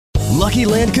Lucky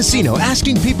Land Casino,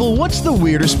 asking people, what's the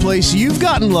weirdest place you've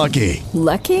gotten lucky?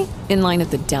 Lucky? In line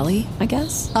at the deli, I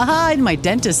guess? Aha, in my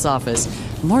dentist's office.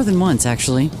 More than once,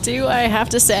 actually. Do I have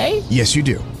to say? Yes, you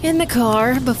do. In the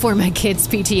car before my kids'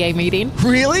 PTA meeting.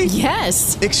 Really?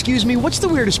 Yes. Excuse me, what's the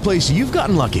weirdest place you've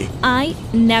gotten lucky? I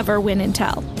never win and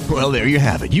tell. Well, there you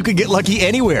have it. You can get lucky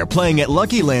anywhere, playing at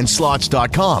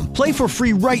LuckyLandSlots.com. Play for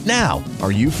free right now.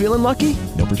 Are you feeling lucky?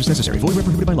 No purchase necessary. Void where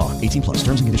prohibited by law. 18 plus.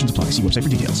 Terms and conditions apply. See website for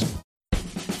details.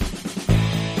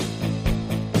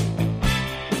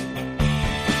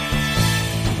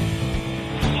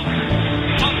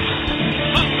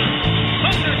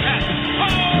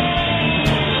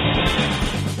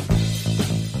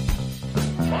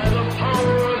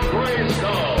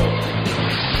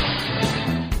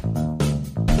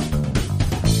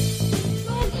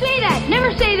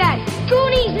 Never say that!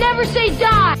 Goonies never say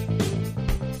die!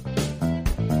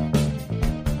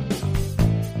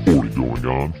 40 going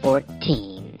on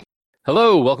 14.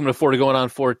 Hello, welcome to 40 going on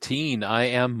 14. I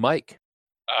am Mike.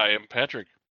 I am Patrick.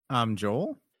 I'm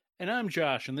Joel. And I'm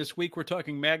Josh, and this week we're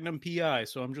talking Magnum P.I.,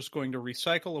 so I'm just going to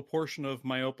recycle a portion of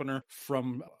my opener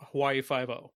from Hawaii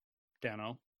 5-0.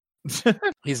 Dano.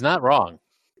 He's not wrong.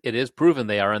 It is proven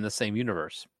they are in the same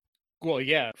universe. Well,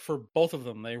 yeah, for both of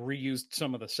them, they reused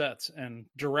some of the sets and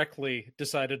directly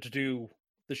decided to do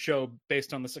the show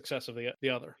based on the success of the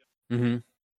other. Mm-hmm.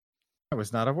 I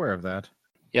was not aware of that.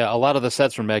 Yeah, a lot of the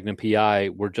sets from Magnum P.I.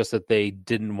 were just that they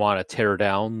didn't want to tear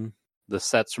down the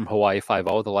sets from Hawaii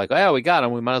 5-0. They're like, oh, we got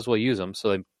them, we might as well use them. So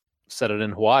they set it in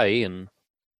Hawaii and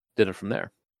did it from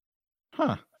there.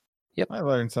 Huh. Yep. I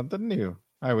learned something new.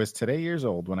 I was today years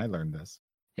old when I learned this.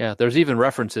 Yeah, there's even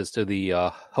references to the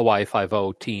Hawaii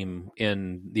 5-0 team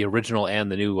in the original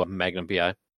and the new Magnum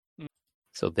P.I.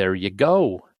 So there you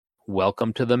go.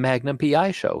 Welcome to the Magnum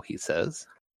P.I. show, he says.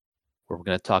 Where we're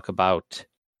going to talk about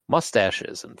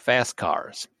mustaches and fast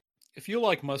cars. If you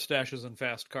like mustaches and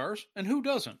fast cars, and who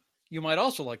doesn't, you might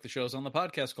also like the shows on the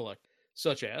Podcast Collect,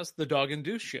 such as The Dog and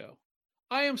Deuce Show,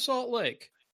 I Am Salt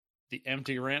Lake, the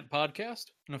Empty Rant Podcast,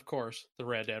 and of course, the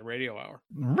Rad Dad Radio Hour.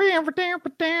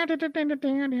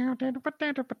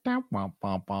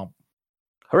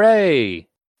 Hooray!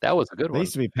 That was a good one. That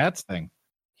used to be Pat's thing.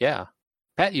 Yeah.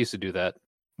 Pat used to do that.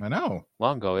 I know.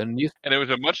 Long ago. And it was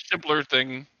a much simpler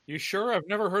thing. You sure? I've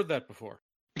never heard that before.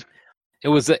 It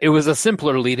was a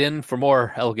simpler lead-in for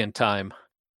more elegant time.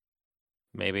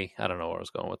 Maybe. I don't know where I was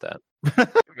going with that.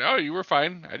 No, you were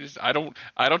fine. I don't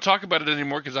talk about it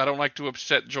anymore because I don't like to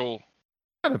upset Joel.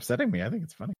 Not upsetting me. I think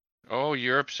it's funny. Oh,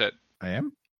 you're upset. I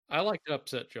am? I like to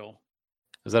upset Joel.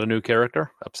 Is that a new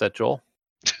character? Upset Joel?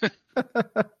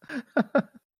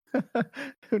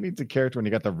 Who needs a character when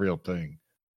you got the real thing?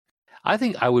 I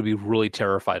think I would be really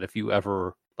terrified if you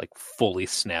ever fully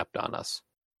snapped on us.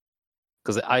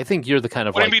 Because I think you're the kind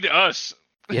of what do you mean to us?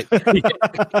 Yeah.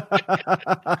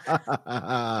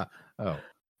 Oh,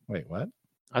 wait, what?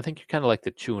 I think you're kind of like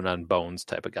the chewing on bones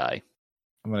type of guy.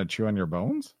 I'm going to chew on your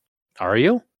bones? Are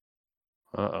you?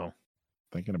 Uh-oh.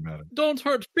 Thinking about it. Don't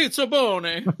hurt Pizza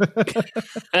Bone.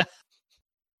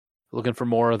 Looking for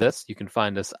more of this? You can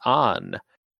find us on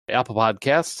Apple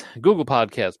Podcasts, Google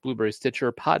Podcasts, Blueberry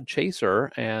Stitcher, Podchaser,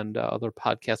 and other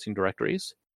podcasting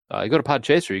directories. You go to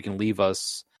Podchaser, you can leave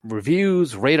us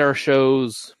reviews, rate our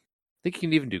shows. I think you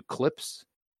can even do clips.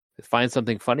 If you find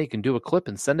something funny, you can do a clip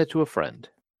and send it to a friend.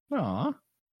 Aw.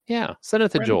 Yeah, send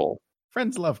it to Joel.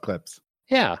 Friends love clips.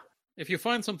 Yeah. If you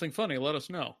find something funny, let us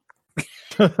know.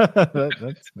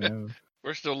 That's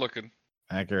We're still looking.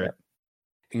 accurate.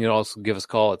 You can also give us a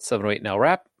call at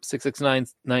 708-NOW-RAP,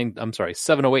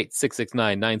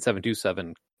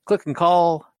 708-669-9727. Click and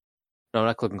call. No,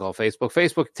 not click and call Facebook.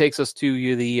 Facebook takes us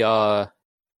to the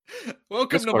Welcome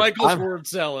Discord. to Michael's Word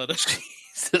Salad.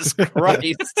 Jesus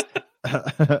Christ.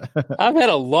 I've had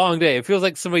a long day. It feels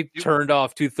like somebody turned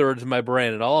off 2/3 of my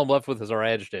brain, and all I'm left with is our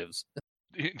adjectives.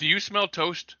 Do you smell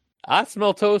toast? I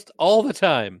smell toast all the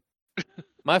time.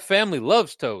 My family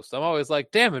loves toast. I'm always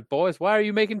like, damn it, boys, why are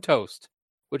you making toast?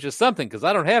 Which is something, because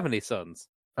I don't have any sons.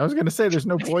 I was going to say, there's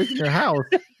no boys in your house.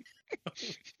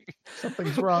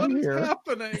 Something's wrong here. What is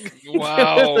happening? Wow. Give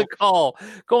us a call.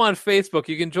 Go on Facebook.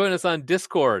 You can join us on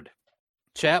Discord.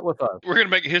 Chat with us. We're going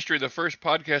to make history, the first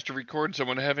podcast to record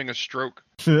someone having a stroke.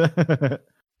 So,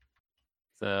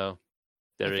 there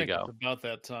you go. It's about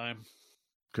that time.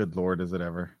 Good Lord, is it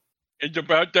ever? It's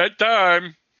about that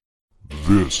time.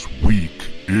 This week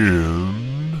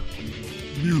in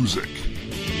music,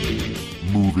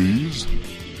 movies,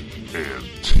 and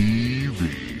TV.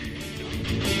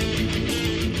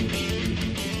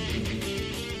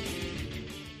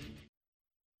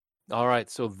 All right,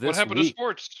 so this What happened week... to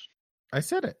sports? I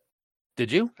said it. Did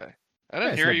you? Okay. I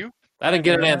didn't I hear said you. I didn't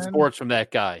get an on sports from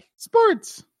that guy.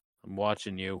 Sports. I'm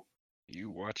watching you. You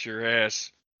watch your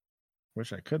ass.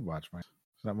 Wish I could watch mine.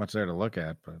 There's not much there to look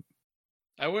at, but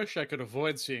I wish I could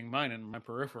avoid seeing mine in my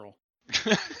peripheral.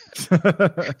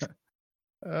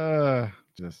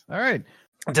 just all right.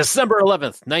 December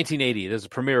 11th, 1980. There's a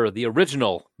premiere of the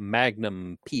original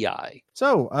Magnum P.I.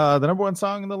 So, the number one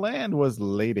song in the land was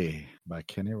 "Lady" by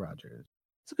Kenny Rogers.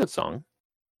 It's a good song.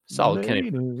 Solid Lady.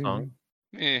 Kenny Rogers song.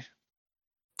 Eh.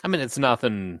 I mean, it's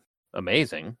nothing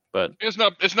amazing, but It's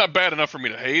not bad enough for me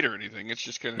to hate or anything. It's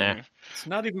just kind of. Nah. It's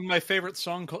not even my favorite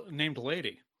song named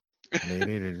Lady.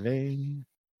 Lady.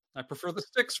 I prefer the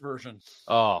Styx version.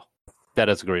 oh, that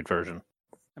is a great version.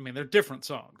 I mean, they're different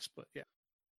songs, but yeah.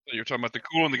 You're talking about the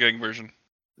Kool and the Gang version.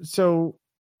 So,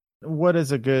 what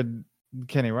is a good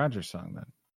Kenny Rogers song then?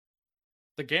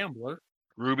 The Gambler.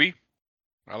 Ruby.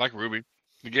 I like Ruby.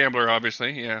 The Gambler,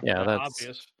 obviously. Yeah. Yeah, that's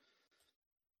Obvious.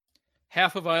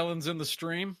 Half of Islands in the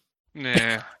Stream.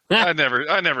 Nah. I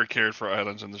never cared for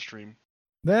Islands in the Stream.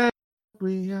 That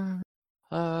we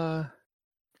I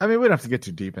mean, we don't have to get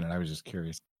too deep in it. I was just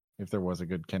curious if there was a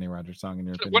good Kenny Rogers song in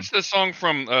your opinion. What's the song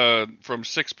from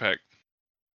Six Pack?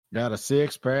 Got a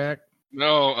 6-pack?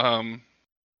 No,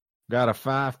 Got a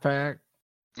 5-pack?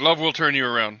 Love Will Turn You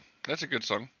Around. That's a good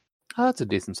song. Oh, that's a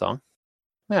decent song.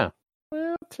 Yeah.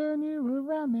 We'll turn you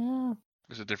around now.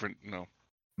 It's a different no.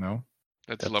 No?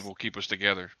 That's Love Will Keep Us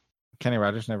Together. Kenny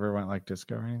Rogers never went like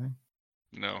disco or anything?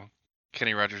 No.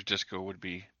 Kenny Rogers disco would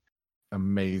be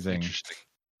Amazing. interesting.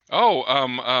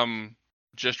 Oh,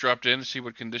 just dropped in to see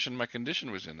what condition my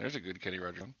condition was in. There's a good Kenny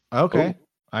Rogers one. Okay. Oh.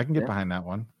 I can get behind that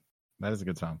one. That is a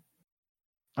good song.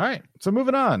 All right. So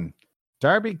moving on.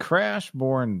 Darby Crash,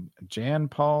 born Jan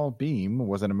Paul Beam,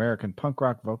 was an American punk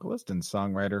rock vocalist and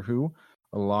songwriter who,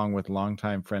 along with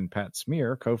longtime friend Pat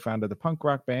Smear, co-founded the punk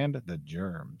rock band The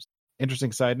Germs.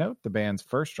 Interesting side note, the band's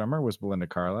first drummer was Belinda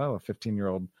Carlisle, a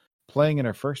 15-year-old playing in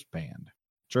her first band.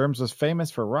 Germs was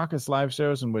famous for raucous live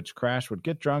shows in which Crash would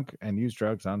get drunk and use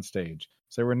drugs on stage,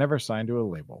 so they were never signed to a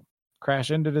label.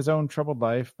 Crash ended his own troubled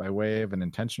life by way of an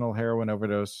intentional heroin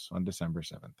overdose on December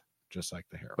 7th, just like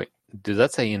the heroin. Wait, did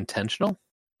that say intentional?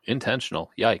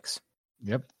 Intentional. Yikes.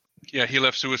 Yep. Yeah, he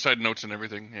left suicide notes and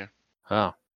everything. Yeah.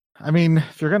 Oh, I mean,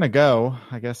 if you're going to go,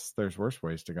 I guess there's worse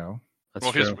ways to go. that's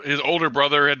Well, true. his older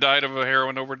brother had died of a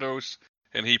heroin overdose,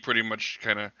 and he pretty much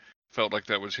kind of felt like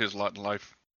that was his lot in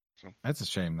life. So That's a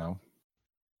shame, though.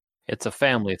 It's a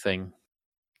family thing.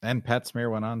 And Pat Smear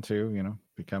went on to,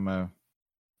 become a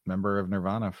member of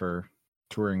Nirvana for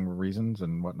touring reasons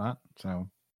and whatnot. So,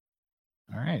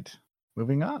 all right,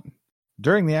 moving on.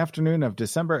 During the afternoon of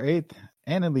December 8th,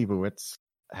 Anna Leibovitz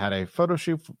had a photo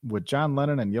shoot with John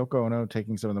Lennon and Yoko Ono,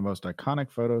 taking some of the most iconic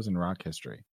photos in rock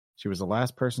history. She was the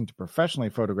last person to professionally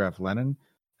photograph Lennon,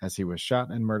 as he was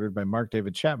shot and murdered by Mark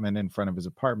David Chapman in front of his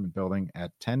apartment building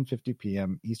at 10:50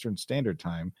 p.m. Eastern Standard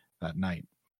Time that night.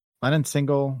 Lennon's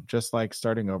single, Just Like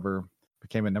Starting Over,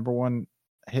 became a number one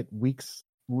hit weeks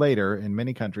later in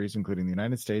many countries, including the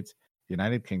United States, the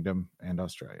United Kingdom, and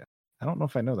Australia. I don't know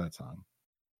if I know that song.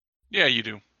 yeah, you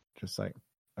do. Just like,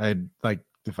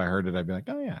 if I heard it, I'd be like,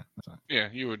 oh yeah, that's song. Yeah,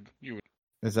 you would.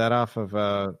 Is that off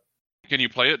of Can you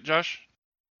play it, Josh?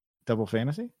 Double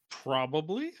Fantasy?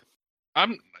 Probably.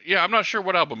 I'm not sure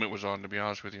what album it was on, to be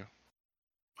honest with you.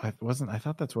 I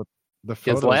thought that's what the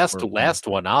His photos were. last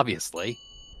one, obviously.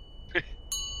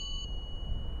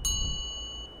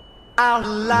 Our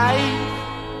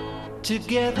life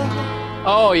together.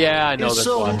 Oh yeah, I know is this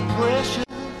so one.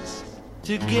 precious.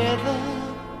 Together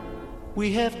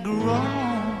we have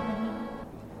grown.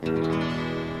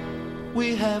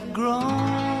 We have grown.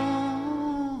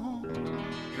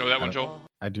 You know that one, Joel?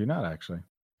 I do not actually.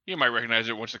 You might recognize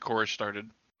it once the chorus started.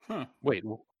 Huh. Wait,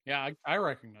 Yeah, I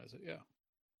recognize it, yeah.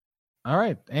 All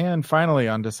right. And finally,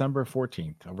 on December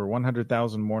 14th, over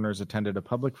 100,000 mourners attended a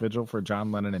public vigil for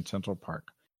John Lennon in Central Park.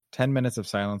 10 minutes of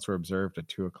silence were observed at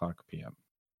 2 o'clock p.m.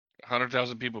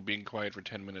 100,000 people being quiet for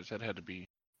 10 minutes. That had to be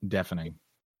Deafening.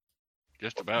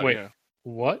 just about, Wait. yeah.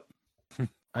 What?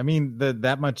 I mean,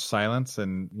 that much silence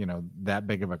and, that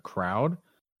big of a crowd,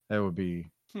 that would be,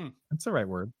 that's the right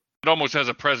word. It almost has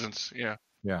a presence, yeah.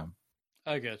 Yeah.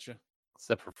 I get you.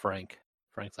 except for Frank.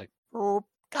 Frank's like, oh,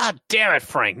 God damn it,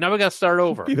 Frank. Now we got to start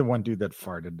over. Be the one dude that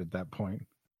farted at that point.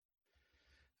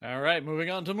 All right, moving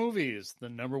on to movies. The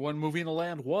number one movie in the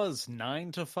land was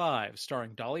 9 to 5,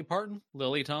 starring Dolly Parton,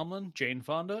 Lily Tomlin, Jane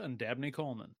Fonda, and Dabney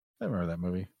Coleman. I remember that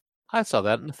movie. I saw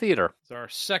that in the theater. It's our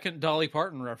second Dolly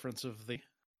Parton reference of the...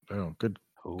 Oh, good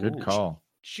call.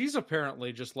 She's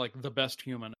apparently just like the best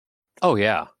human. Oh,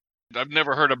 yeah. I've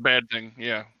never heard a bad thing,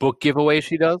 yeah. Book giveaway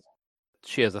she does?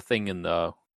 She has a thing in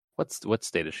the... What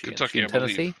state is she Kentucky, in? She in I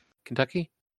believe. Tennessee?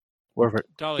 Kentucky? Wherever,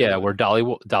 Dollywood. where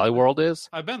Dolly World is.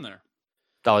 I've been there.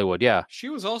 Dollywood, yeah. She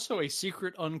was also a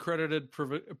secret, uncredited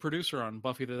producer on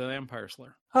Buffy the Vampire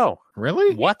Slayer. Oh,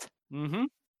 really? What? Mm-hmm.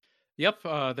 Yep.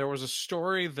 There was a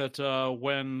story that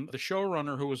when the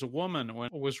showrunner, who was a woman,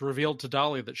 when it was revealed to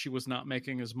Dolly that she was not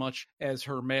making as much as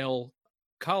her male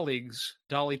colleagues,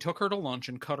 Dolly took her to lunch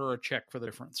and cut her a check for the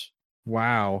difference.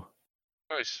 Wow.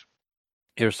 Nice.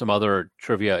 Here's some other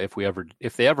trivia. If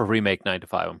they ever remake 9 to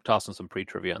 5, I'm tossing some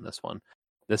pre-trivia on this one.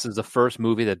 This is the first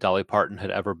movie that Dolly Parton had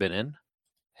ever been in,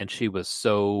 and she was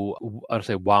so, I'd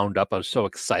say, wound up. I was so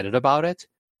excited about it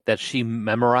that she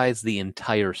memorized the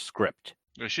entire script.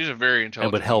 She's a very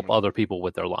intelligent and would help woman. other people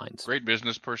with their lines. Great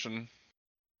business person.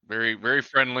 Very, very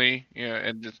friendly. Yeah,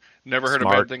 and just never heard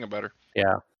Smart. a bad thing about her.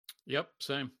 Yeah. Yep,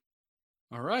 same.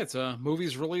 All right,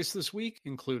 movies released this week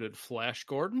included Flash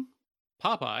Gordon,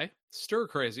 Popeye, Stir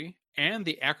Crazy, and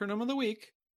the acronym of the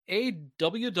week,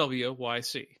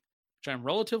 AWWYC, which I'm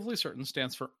relatively certain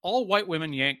stands for All White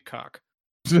Women Yank Cock.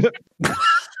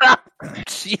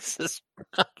 Jesus.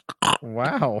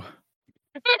 Wow.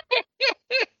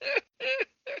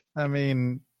 I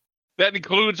mean, that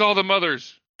includes all the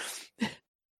mothers.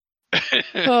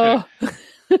 Oh.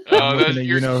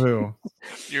 You know who.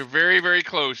 You're very, very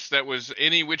close. That was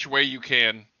Any Which Way You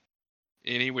Can.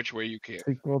 Any Which Way You Can.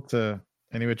 Sequel to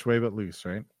Any Which Way But Loose,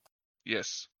 right?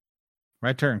 Yes.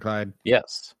 My turn, Clyde.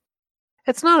 Yes.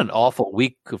 It's not an awful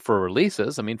week for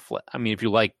releases. I mean, if you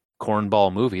like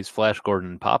cornball movies, Flash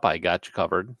Gordon and Popeye got you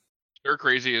covered. Stir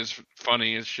Crazy is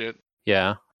funny as shit.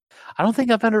 Yeah. I don't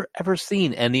think I've ever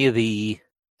seen any of the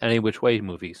Any Which Way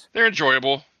movies. They're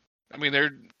enjoyable. I mean,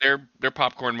 they're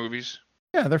popcorn movies.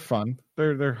 Yeah, they're fun.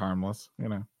 They're harmless, you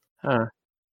know.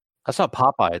 I saw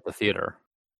Popeye at the theater.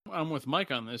 I'm with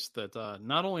Mike on this, that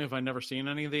not only have I never seen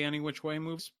any of the Any Which Way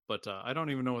movies, but I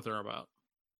don't even know what they're about.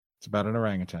 It's about an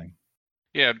orangutan.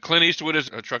 Yeah, Clint Eastwood is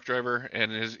a truck driver,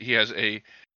 and he has a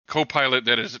co-pilot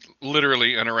that is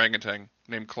literally an orangutan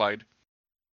named Clyde.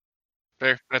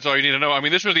 There, that's all you need to know. I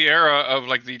mean, this was the era of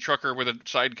like the trucker with a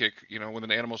sidekick, with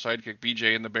an animal sidekick,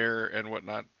 BJ and the Bear and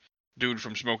whatnot. Dude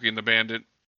from Smokey and the Bandit.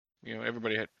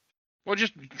 Everybody had. Well,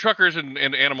 just truckers and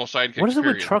animal sidekicks. What is it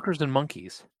period. with truckers and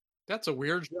monkeys? That's a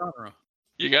weird genre.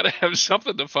 You got to have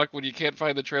something to fuck when you can't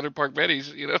find the Trailer Park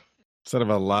Betties, Instead of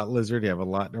a lot lizard, you have a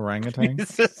lot orangutan.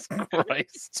 Jesus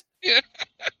Christ.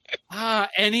 Yeah.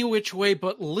 Any Which Way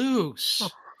But Loose.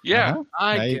 Yeah.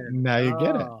 Now you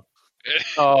get it.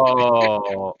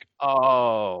 Oh.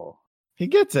 He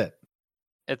gets it.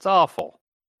 It's awful.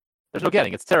 There's no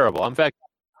getting. It's terrible. In fact,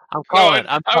 I'm calling.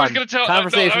 I was going to tell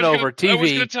conversation over. TV. I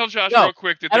was going to tell Josh real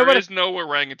quick that there is no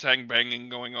orangutan banging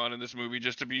going on in this movie.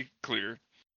 Just to be clear.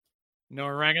 No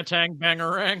orangutan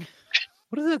bangarang.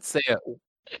 What does it say?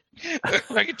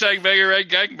 Orangutan bangarang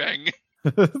gang bang.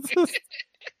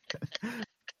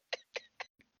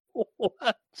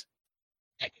 What?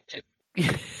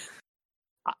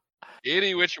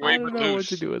 Any which way I don't but know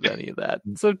loose. what to do with any of that.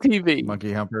 So TV.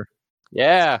 Monkey Humper.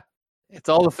 Yeah. It's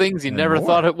all the things you And never more.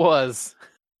 thought it was.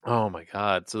 Oh my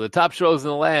God. So the top shows in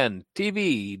the land: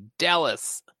 TV,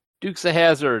 Dallas, Dukes of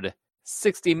Hazzard,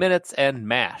 60 Minutes, and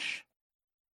MASH.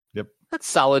 Yep. That's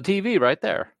solid TV right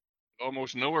there.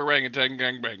 Almost no orangutan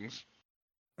gangbangs.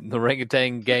 The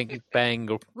orangutan gang bang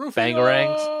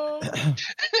bangarangs.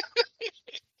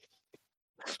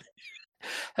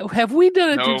 Have we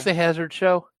done a No. Dukes of Hazzard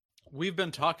show? We've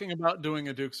been talking about doing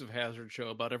a Dukes of Hazzard show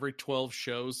about every 12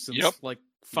 shows since Yep. like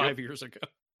 5 years ago.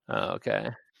 Oh, okay.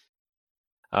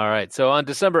 All right. So on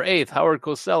December 8th, Howard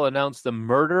Cosell announced the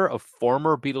murder of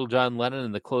former Beatle John Lennon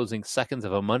in the closing seconds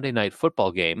of a Monday night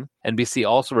football game. NBC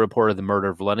also reported the murder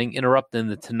of Lennon, interrupting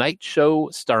the Tonight Show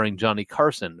starring Johnny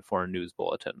Carson for a news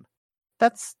bulletin.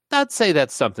 I'd say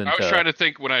that's something. I was trying to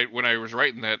think when I was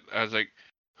writing that. I was like,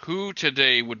 who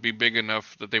today would be big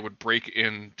enough that they would break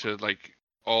into like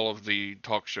all of the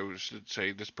talk shows that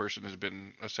say this person has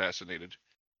been assassinated?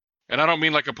 And I don't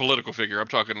mean like a political figure. I'm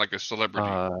talking like a celebrity,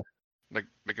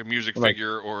 like a music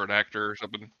figure or an actor or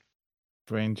something.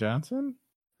 Dwayne Johnson?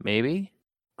 Maybe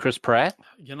Chris Pratt.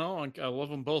 I love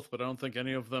them both, but I don't think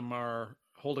any of them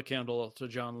hold a candle to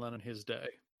John Lennon his day.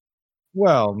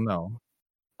 Well, no.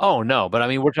 Oh no, but I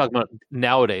mean, we're talking about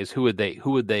nowadays. Who would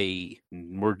they?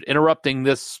 We're interrupting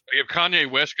this. If Kanye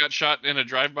West got shot in a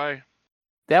drive-by,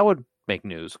 That would make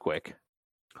news quick.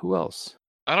 Who else?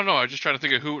 I don't know. I was just trying to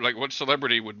think of what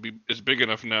celebrity is big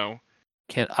enough now.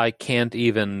 I can't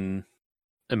even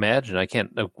imagine. I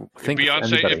can't think of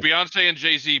anybody. If Beyonce and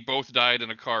Jay-Z both died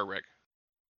in a car wreck.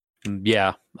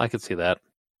 Yeah, I could see that.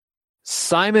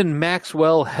 Simon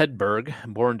Maxwell Hedberg,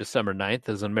 born December 9th,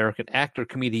 is an American actor,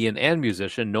 comedian, and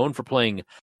musician known for playing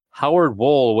Howard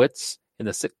Wolowitz in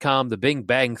the sitcom The Big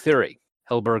Bang Theory.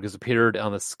 Helberg has appeared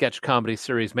on the sketch comedy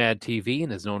series Mad TV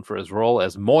and is known for his role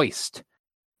as Moist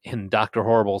in Dr.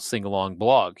 Horrible's sing-along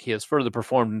blog. He has further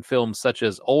performed in films such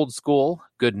as Old School,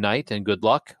 Good Night and Good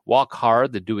Luck, Walk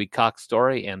Hard, The Dewey Cox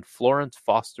Story, and Florence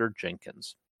Foster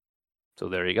Jenkins. So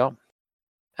there you go.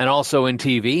 And also in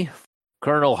TV,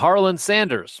 Colonel Harlan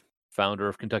Sanders, founder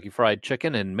of Kentucky Fried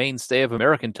Chicken and mainstay of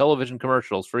American television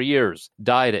commercials for years,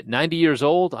 died at 90 years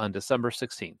old on December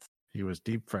 16th. He was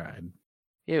deep fried.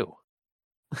 Ew.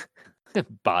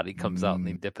 Body comes out and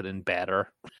they dip it in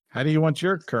batter. How do you want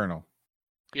your colonel?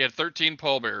 He had 13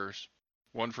 pallbearers,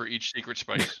 one for each secret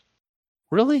spice.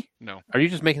 Really? No. Are you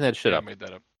just making that shit up? I made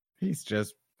that up. He's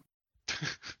just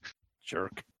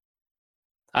jerk.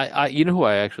 I you know who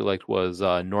I actually liked was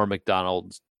Norm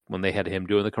Macdonald when they had him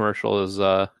doing the commercial as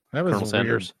that was Colonel a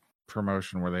Sanders. weird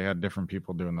promotion where they had different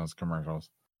people doing those commercials.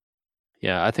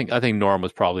 Yeah, I think Norm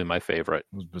was probably my favorite.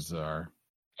 It was bizarre.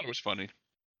 That was funny.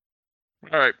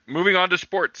 All right, moving on to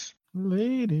sports.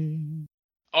 Lady.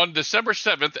 On December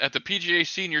 7th, at the PGA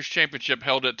Seniors Championship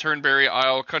held at Turnberry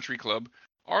Isle Country Club,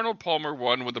 Arnold Palmer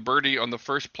won with a birdie on the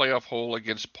first playoff hole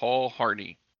against Paul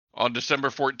Harney. On December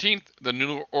 14th, the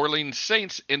New Orleans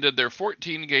Saints ended their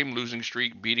 14-game losing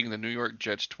streak, beating the New York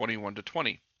Jets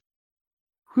 21-20.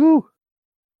 Whew.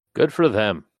 Good for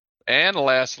them. And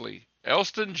lastly,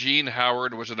 Elston Gene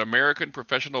Howard was an American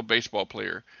professional baseball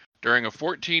player. During a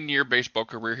 14-year baseball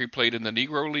career, he played in the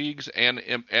Negro Leagues and the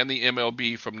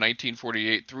MLB from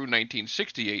 1948 through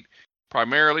 1968,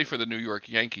 primarily for the New York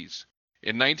Yankees.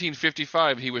 In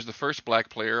 1955, he was the first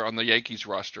black player on the Yankees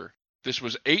roster. This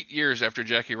was 8 years after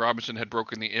Jackie Robinson had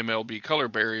broken the MLB color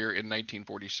barrier in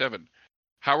 1947.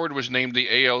 Howard was named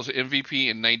the AL's MVP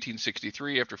in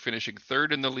 1963 after finishing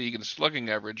third in the league in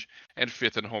slugging average and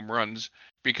fifth in home runs,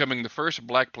 becoming the first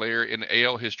black player in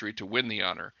AL history to win the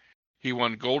honor. He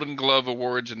won Golden Glove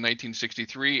awards in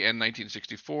 1963 and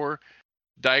 1964.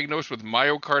 Diagnosed with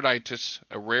myocarditis,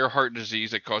 a rare heart disease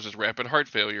that causes rapid heart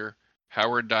failure,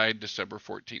 Howard died December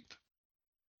 14th.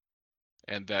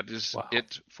 And that is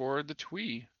it for the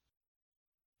twee.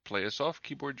 Play us off,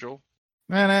 Keyboard Joel.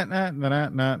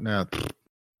 No.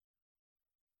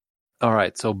 All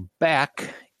right, so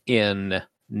back in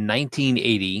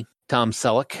 1980, Tom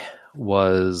Selleck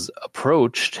was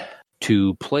approached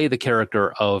to play the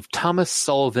character of Thomas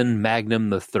Sullivan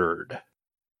Magnum III.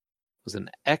 Was an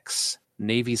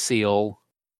ex-Navy SEAL,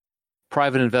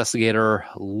 private investigator,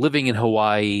 living in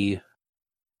Hawaii,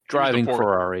 driving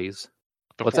Ferraris.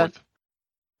 What's that?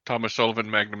 Thomas Sullivan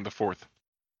Magnum the Fourth.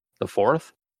 The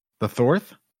fourth? The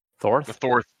Thorth? Thorth? The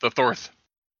Thorth.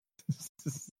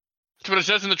 That's what it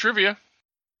says in the trivia.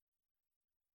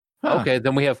 Huh. Okay,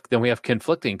 then we have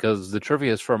conflicting because the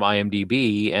trivia is from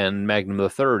IMDb and Magnum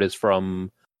III is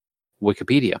from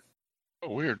Wikipedia.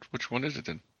 Oh, weird. Which one is it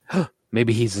then?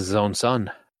 Maybe he's his own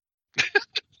son.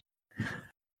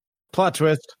 Plot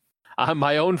twist. I'm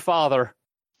my own father.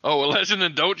 Oh, a lesson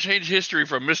in don't change history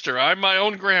from Mr. I'm my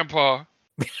own grandpa.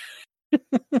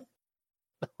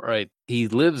 Right. He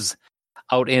lives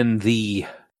out in the...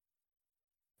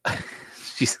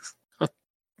 Jesus.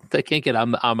 I can't get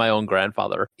I'm my own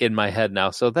grandfather in my head now,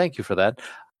 so thank you for that.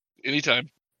 Anytime.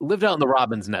 Lived out in the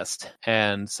Robin's Nest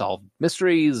and solved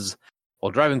mysteries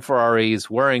while driving Ferraris,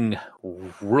 wearing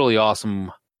really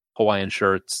awesome Hawaiian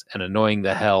shirts, and annoying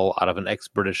the hell out of an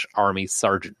ex-British Army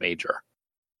sergeant major.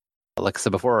 Like I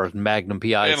said before, Magnum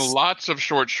P.I. And lots of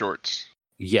short shorts.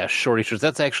 Yes, shorty shorts.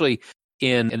 That's actually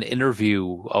in an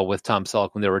interview with Tom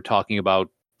Selleck when they were talking about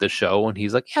the show, and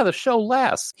he's like, yeah, the show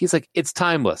lasts. He's like, it's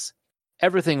timeless.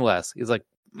 Everything lasts. He's like,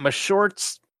 my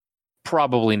shorts,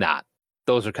 probably not.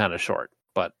 Those are kind of short,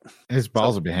 but... His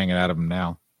balls will be hanging out of him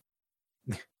now.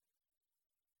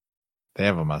 They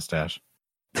have a mustache.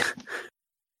 It's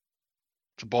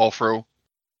a ball throw.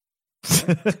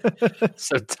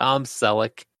 So Tom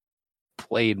Selleck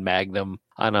played Magnum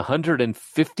on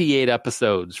 158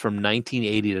 episodes from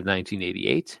 1980 to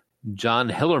 1988. John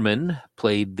Hillerman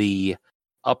played the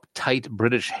uptight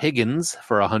British Higgins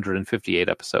for 158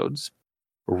 episodes.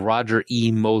 Roger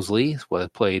E. Mosley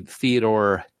played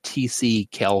Theodore T.C.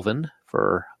 Calvin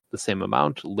for the same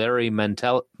amount. Larry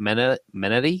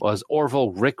Menetti was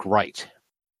Orville Rick Wright.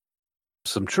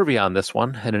 Some trivia on this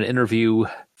one. In an interview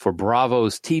for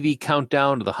Bravo's TV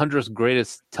Countdown to the 100th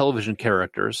Greatest Television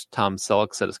Characters, Tom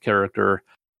Selleck said his character,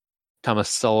 Thomas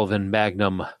Sullivan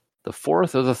Magnum, the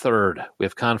fourth or the third, we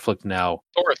have conflict now,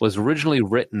 Thorth. Was originally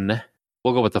written,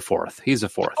 we'll go with the fourth. He's a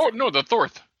fourth. Oh, no, the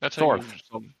Thorth. That's Thorth.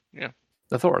 how you... Yeah.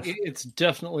 The fourth. It's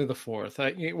definitely the fourth.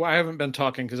 I haven't been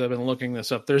talking because I've been looking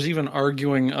this up. There's even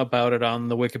arguing about it on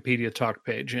the Wikipedia talk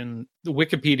page, and the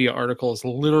Wikipedia article is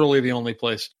literally the only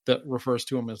place that refers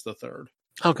to him as the third.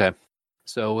 Okay.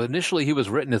 So initially he was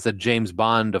written as a James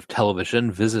Bond of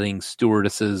television, visiting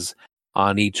stewardesses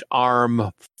on each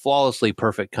arm, flawlessly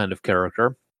perfect kind of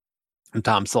character. And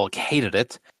Tom Selleck hated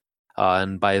it.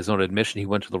 And by his own admission, he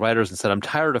went to the writers and said, "I'm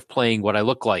tired of playing what I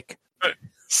look like."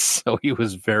 So he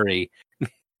was very... I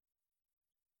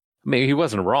mean, he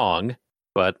wasn't wrong,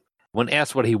 but when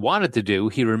asked what he wanted to do,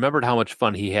 he remembered how much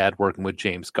fun he had working with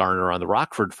James Garner on the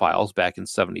Rockford Files back in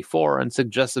 '74 and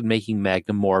suggested making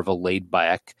Magnum more of a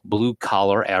laid-back,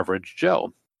 blue-collar average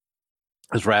Joe.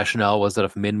 His rationale was that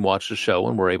if men watched the show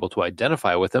and were able to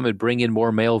identify with him, it'd bring in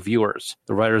more male viewers.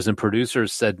 The writers and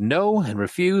producers said no and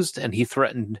refused, and he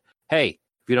threatened, "Hey,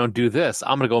 if you don't do this,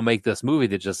 I'm going to go make this movie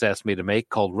they just asked me to make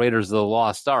called Raiders of the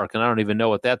Lost Ark, and I don't even know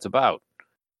what that's about."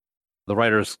 The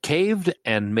writers caved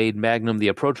and made Magnum the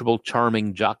approachable,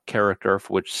 charming jock character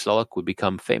for which Selleck would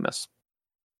become famous.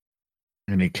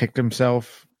 And he kicked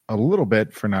himself a little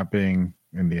bit for not being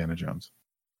Indiana Jones.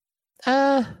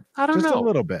 I don't know. Just a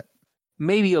little bit.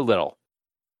 Maybe a little.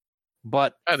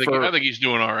 But I think he's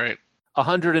doing all right.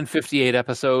 158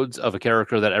 episodes of a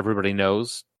character that everybody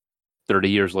knows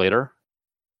 30 years later.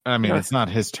 I mean, it's not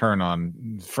his turn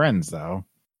on Friends, though.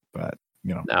 But,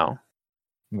 No.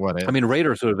 What if? I mean,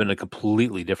 Raiders would have been a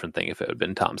completely different thing if it had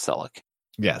been Tom Selleck.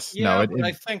 Yes. Yeah, but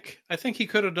I think he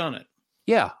could have done it.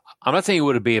 Yeah. I'm not saying it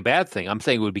would be a bad thing. I'm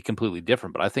saying it would be completely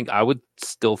different, but I would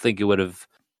still think it would have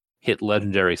hit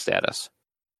legendary status.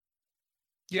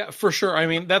 Yeah, for sure. I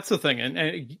mean, that's the thing.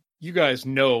 And you guys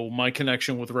know my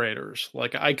connection with Raiders.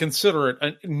 Like, I consider it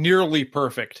a nearly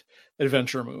perfect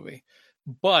adventure movie.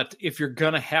 But if you're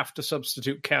going to have to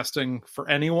substitute casting for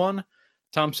anyone,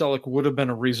 Tom Selleck would have been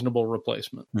a reasonable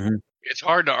replacement. Mm-hmm. It's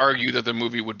hard to argue that the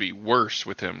movie would be worse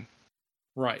with him.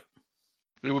 Right.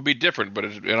 It would be different, but I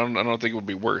don't think it would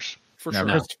be worse. For now, sure.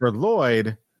 Christopher Lloyd,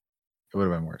 it would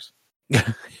have been worse.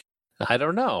 I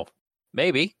don't know.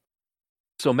 Maybe.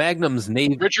 So Magnum's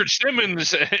name... Richard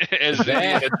Simmons as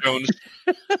Indiana Jones.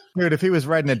 Dude, if he was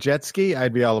riding a jet ski,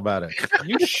 I'd be all about it.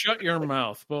 You shut your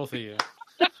mouth, both of you.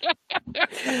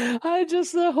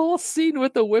 The whole scene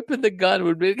with the whip and the gun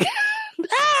would be...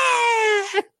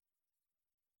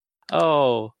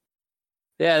 Oh,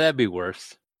 yeah, that'd be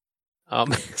worse.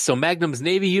 So Magnum's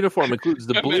Navy uniform includes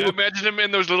the blue... Imagine him in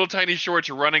those little tiny shorts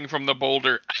running from the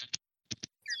boulder.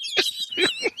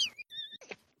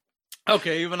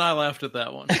 Okay, even I laughed at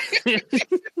that one.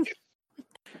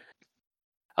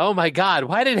 Oh my God,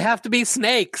 why did it have to be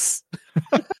snakes?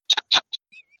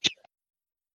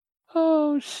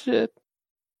 Oh, shit.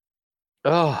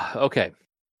 Oh, okay.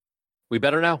 We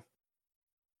better now?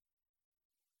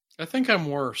 I think I'm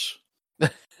worse.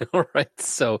 All right,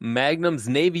 so Magnum's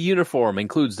Navy uniform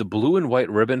includes the blue and white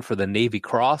ribbon for the Navy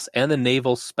Cross and the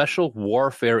Naval Special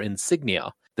Warfare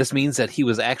Insignia. This means that he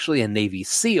was actually a Navy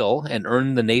SEAL and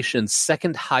earned the nation's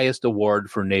second highest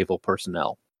award for naval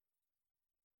personnel.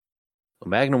 So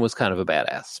Magnum was kind of a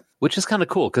badass, which is kind of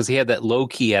cool because he had that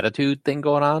low-key attitude thing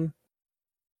going on.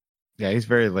 Yeah, he's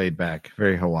very laid back,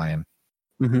 very Hawaiian.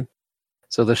 Mm-hmm.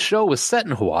 So the show was set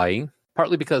in Hawaii,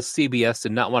 partly because CBS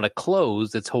did not want to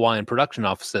close its Hawaiian production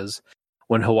offices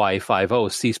when Hawaii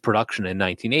Five-0 ceased production in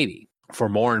 1980. For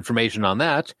more information on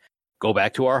that, go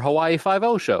back to our Hawaii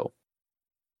Five-0 show.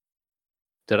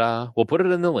 Ta-da! We'll put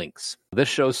it in the links. This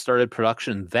show started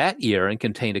production that year and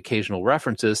contained occasional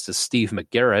references to Steve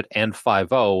McGarrett and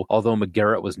Five-0, although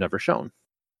McGarrett was never shown.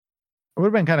 It would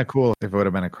have been kind of cool if it would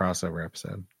have been a crossover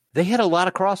episode. They had a lot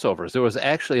of crossovers. There was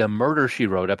actually a Murder, She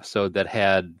Wrote episode that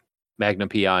had Magnum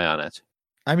P.I. on it.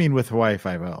 I mean, with Hawaii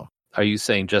Five-0. Are you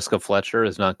saying Jessica Fletcher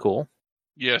is not cool?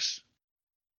 Yes.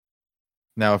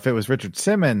 Now, if it was Richard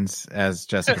Simmons as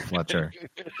Jessica Fletcher.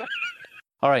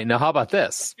 All right, now how about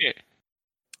this? Yeah.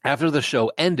 After the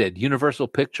show ended, Universal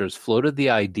Pictures floated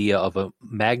the idea of a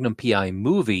Magnum P.I.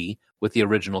 movie with the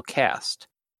original cast.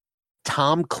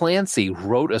 Tom Clancy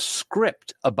wrote a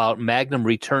script about Magnum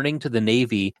returning to the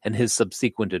Navy and his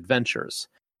subsequent adventures.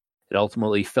 It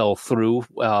ultimately fell through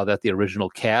that the original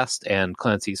cast and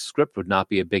Clancy's script would not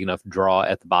be a big enough draw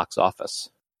at the box office.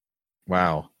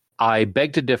 Wow. I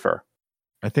beg to differ.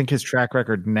 I think his track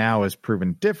record now is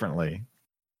proven differently.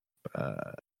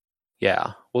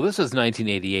 Yeah. Well, this is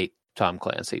 1988 Tom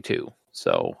Clancy, too.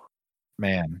 So.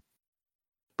 Man.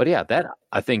 But yeah, that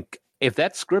I think if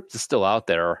that script is still out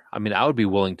there, I mean, I would be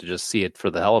willing to just see it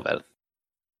for the hell of it.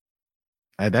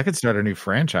 That could start a new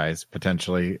franchise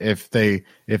potentially if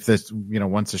this,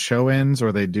 once the show ends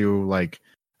or they do like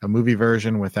a movie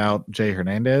version without Jay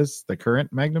Hernandez, the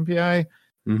current Magnum P.I.,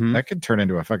 Mm-hmm. That could turn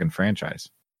into a fucking franchise.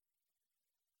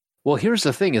 Well, here's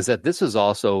the thing: is that this is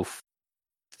also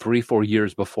 3-4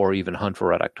 years before even Hunt for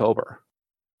Red October.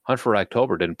 Hunt for Red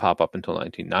October didn't pop up until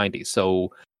 1990.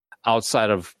 So, outside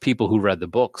of people who read the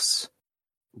books,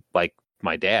 like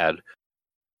my dad,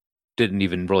 didn't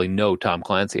even really know Tom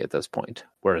Clancy at this point.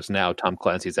 Whereas now Tom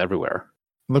Clancy's everywhere.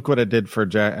 Look what it did for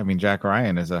Jack. I mean, Jack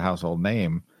Ryan is a household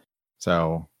name.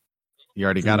 So you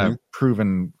already got a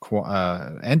proven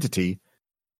entity.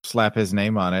 Slap his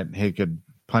name on it. He could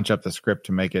punch up the script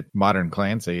to make it modern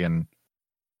Clancy. And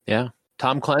yeah,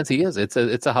 Tom Clancy is. It's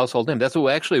a household name. That's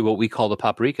what we call the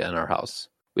paprika in our house.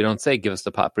 We don't say, give us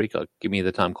the paprika. Give me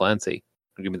the Tom Clancy.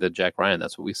 Or give me the Jack Ryan.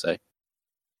 That's what we say.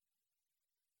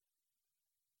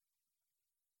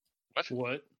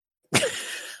 What?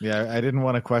 Yeah, I didn't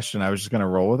want to question. I was just going to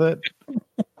roll with it.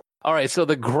 All right, so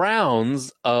the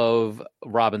grounds of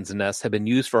Robin's Nest have been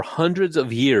used for hundreds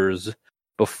of years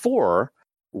before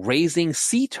raising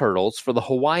sea turtles for the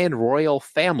Hawaiian royal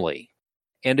family.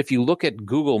 And if you look at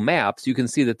Google Maps, you can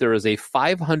see that there is a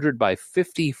 500 by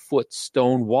 50 foot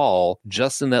stone wall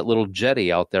just in that little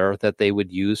jetty out there that they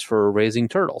would use for raising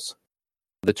turtles.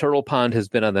 The turtle pond has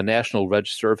been on the National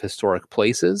Register of Historic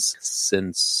Places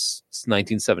since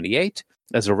 1978.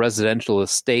 As a residential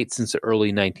estate since the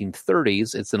early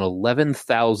 1930s, it's an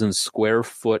 11,000 square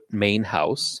foot main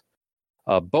house,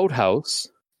 a boathouse.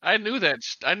 I knew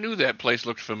that place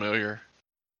looked familiar.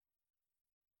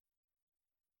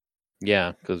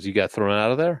 Yeah, because you got thrown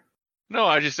out of there. No,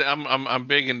 I'm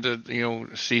big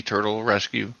into sea turtle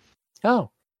rescue.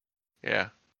 Oh, yeah.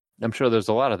 I'm sure there's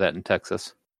a lot of that in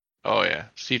Texas. Oh yeah,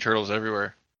 sea turtles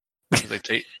everywhere. They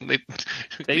taste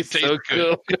so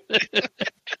good.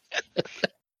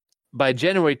 By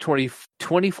January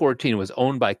 2014, it was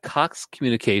owned by Cox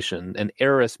Communication and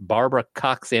heiress Barbara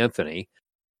Cox Anthony,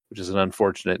 which is an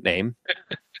unfortunate name.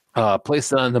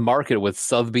 Placed it on the market with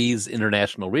Sotheby's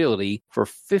International Realty for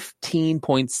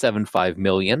 $15.75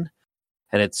 million,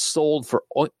 and it sold for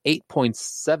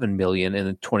 $8.7 million in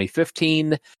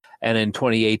 2015, and in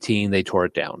 2018 they tore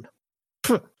it down.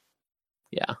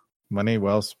 Yeah, money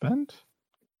well spent.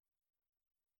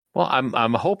 Well,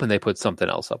 I'm hoping they put something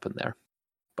else up in there,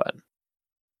 but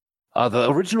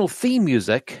the original theme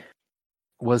music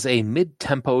was a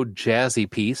mid-tempo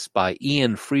jazzy piece by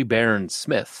Ian Freebairn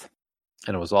Smith,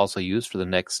 and it was also used for the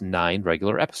next 9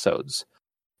 regular episodes,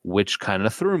 which kind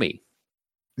of threw me.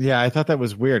 Yeah, I thought that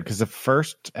was weird because the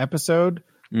first episode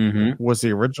was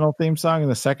the original theme song, and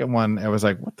the second one, I was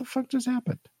like, what the fuck just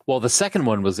happened? Well, the second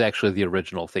one was actually the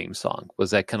original theme song.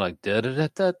 Was that kind of like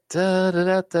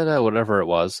da-da-da-da-da-da-da-da, whatever it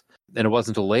was. And it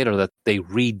wasn't until later that they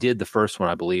redid the first one,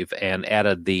 I believe, and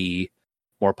added the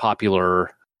more popular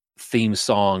theme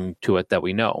song to it that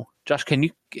we know. Josh,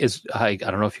 I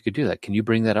don't know if you could do that. Can you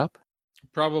bring that up?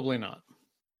 Probably not.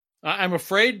 I'm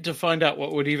afraid to find out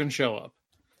what would even show up.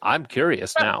 I'm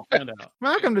curious now.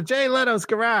 Welcome to Jay Leto's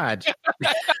Garage.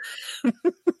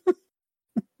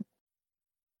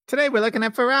 Today we're looking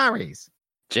at Ferraris.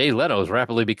 Jay Leno is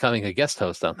rapidly becoming a guest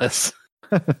host on this.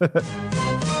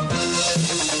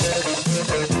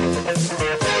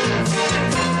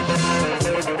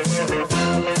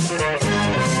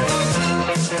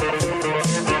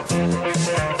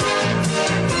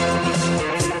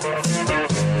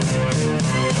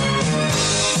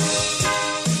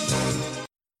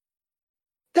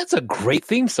 That's a great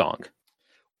theme song.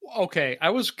 Okay,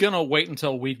 I was going to wait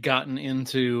until we'd gotten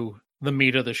into the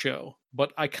meat of the show,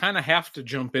 but I kind of have to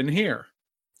jump in here.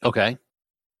 Okay.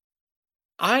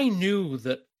 I knew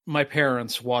that my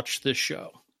parents watched this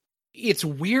show. It's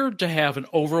weird to have an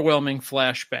overwhelming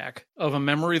flashback of a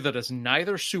memory that is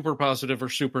neither super positive or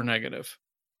super negative.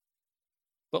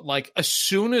 But like, as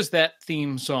soon as that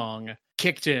theme song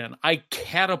kicked in, I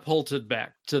catapulted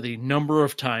back to the number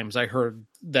of times I heard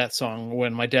that song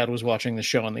when my dad was watching the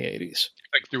show in the 80s.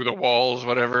 Like through the walls,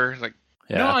 whatever. Like,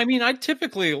 yeah. No, I mean, I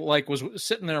typically was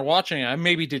sitting there watching it. I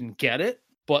maybe didn't get it,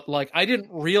 but I didn't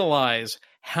realize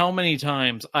how many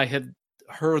times I had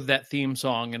heard that theme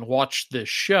song and watched this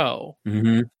show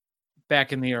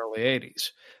back in the early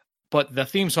 80s. But the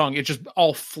theme song, it just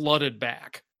all flooded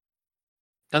back.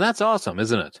 And that's awesome,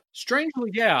 isn't it?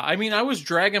 Strangely, yeah. I mean, I was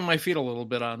dragging my feet a little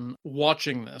bit on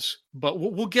watching this, but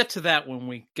we'll get to that when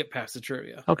we get past the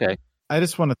trivia. Okay. I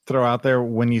just want to throw out there,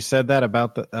 when you said that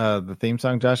about the theme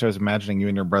song, Josh, I was imagining you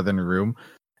and your brother in a room,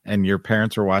 and your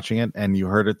parents were watching it, and you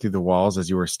heard it through the walls as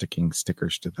you were sticking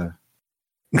stickers to the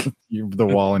the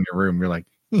wall in your room. You're like,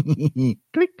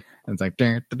 click, and it's like,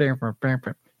 I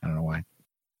don't know why.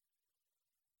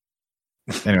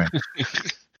 Anyway,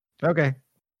 okay.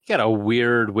 You got a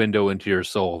weird window into your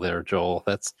soul there, Joel.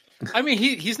 That's I mean,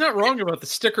 he's not wrong about the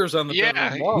stickers on the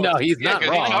bedroom wall. no, he's not 'cause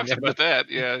wrong. He talks about that.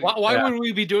 Yeah. Why would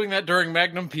we be doing that during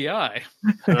Magnum P.I.?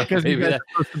 Because you Maybe guys that- are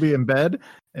supposed to be in bed.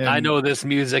 And, I know this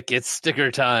music. It's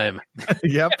sticker time.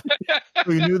 Yep.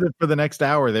 We knew that for the next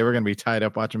hour they were going to be tied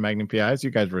up watching Magnum P.I. So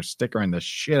you guys were stickering the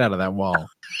shit out of that wall.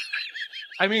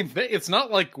 I mean, it's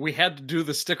not like we had to do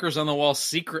the stickers on the wall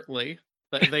secretly.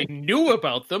 They knew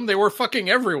about them. They were fucking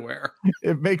everywhere.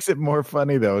 It makes it more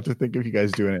funny, though, to think of you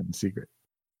guys doing it in secret.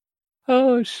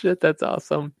 Oh, shit. That's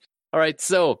awesome. All right.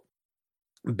 So,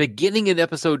 beginning in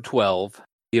episode 12,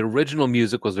 the original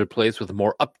music was replaced with a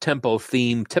more up-tempo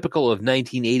theme typical of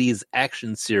 1980s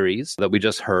action series that we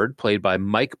just heard, played by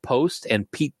Mike Post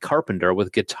and Pete Carpenter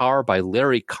with guitar by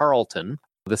Larry Carlton.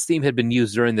 This theme had been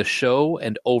used during the show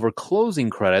and over closing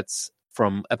credits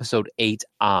from episode 8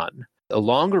 on. A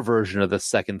longer version of the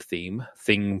second theme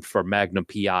for Magnum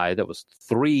P.I. that was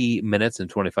 3 minutes and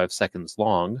 25 seconds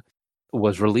long,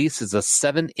 was released as a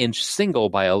 7-inch single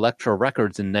by Elektra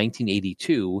Records in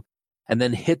 1982, and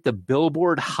then hit the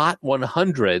Billboard Hot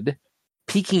 100,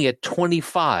 peaking at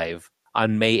 25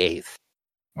 on May 8th.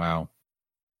 Wow.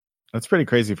 That's pretty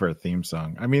crazy for a theme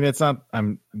song. I mean, it's not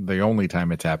the only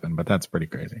time it's happened, but that's pretty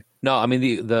crazy. No, I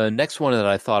mean, the next one that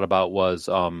I thought about was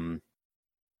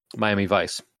Miami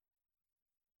Vice.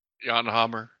 Jan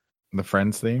Hammer. The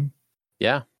Friends theme?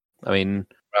 Yeah. I mean,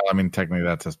 technically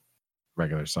that's a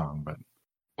regular song, but.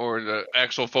 Or the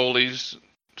Axel Foley's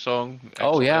song.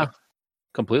 Oh, yeah.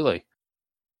 Completely.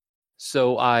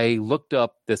 So I looked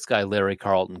up this guy, Larry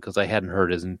Carlton, because I hadn't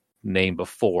heard his name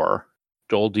before.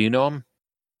 Joel, do you know him?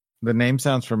 The name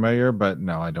sounds familiar, but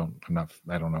no, I don't know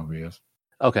who he is.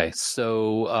 Okay,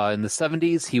 so in the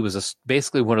 70s, he was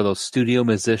basically one of those studio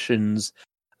musicians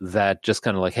that just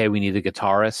kind of like, hey, we need a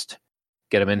guitarist.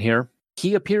 Get him in here.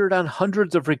 He appeared on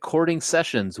hundreds of recording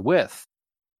sessions with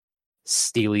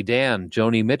Steely Dan,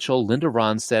 Joni Mitchell, Linda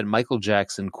Ronstadt, Michael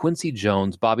Jackson, Quincy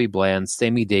Jones, Bobby Bland,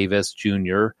 Sammy Davis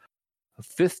Jr.,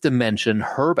 Fifth Dimension,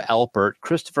 Herb Alpert,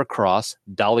 Christopher Cross,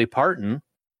 Dolly Parton,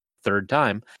 third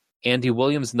time, Andy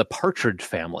Williams and the Partridge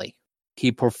Family.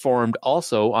 He performed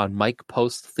also on Mike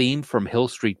Post's theme from Hill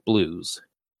Street Blues.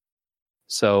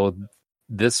 So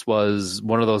this was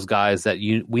one of those guys that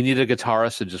we need a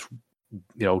guitarist to just,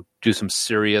 do some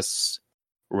serious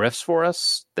riffs for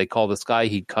us. They call this guy,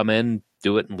 he'd come in,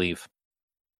 do it, and leave.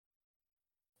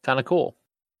 Kind of cool.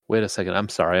 Wait a second, I'm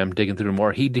sorry, I'm digging through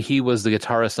more. He was the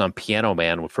guitarist on Piano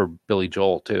Man for Billy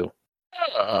Joel, too.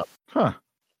 Huh.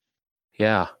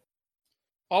 Yeah.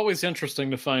 Always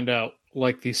interesting to find out,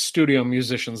 like, these studio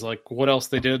musicians, like, what else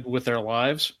they did with their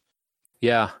lives.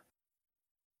 Yeah.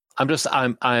 I'm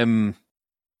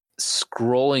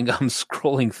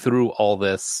scrolling through all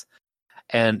this,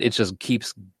 and it just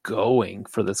keeps going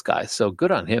for this guy. So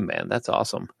good on him, man. That's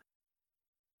awesome.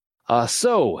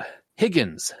 So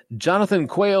Higgins, Jonathan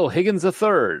Quayle Higgins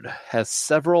III, has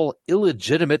several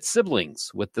illegitimate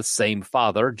siblings with the same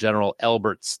father, General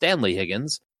Albert Stanley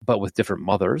Higgins, but with different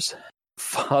mothers.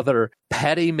 Father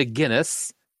Paddy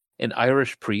McGinnis, an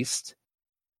Irish priest.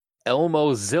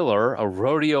 Elmo Ziller, a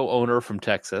rodeo owner from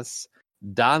Texas.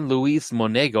 Don Luis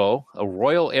Monego, a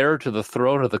royal heir to the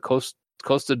throne of the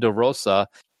Costa de Rosa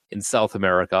in South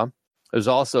America. There's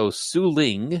also Su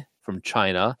Ling from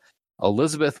China,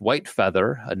 Elizabeth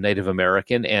Whitefeather, a Native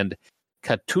American, and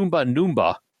Katumba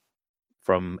Numba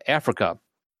from Africa.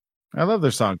 I love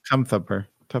their song, Tub Thumper.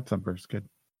 Tub Thumper is good.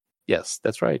 Yes,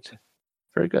 that's right.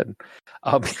 Very good.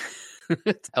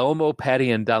 Elmo,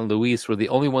 Patty, and Don Luis were the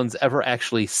only ones ever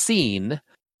actually seen,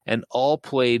 and all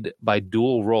played by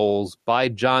dual roles by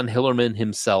John Hillerman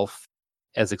himself,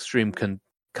 as extreme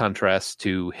contrast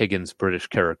to Higgins' British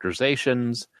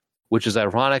characterizations, which is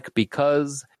ironic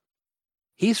because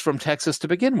he's from Texas to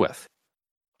begin with.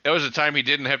 That was the time he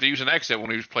didn't have to use an accent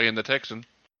when he was playing the Texan.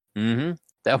 Mm-hmm.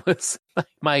 That was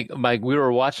my. We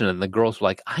were watching it, and the girls were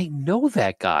like, "I know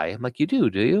that guy." I'm like, "You do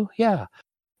you?" Yeah.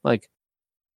 Like,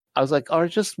 I was like, "All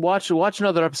right, just watch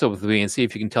another episode with me and see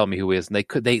if you can tell me who he is." And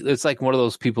it's like one of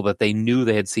those people that they knew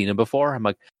they had seen him before. I'm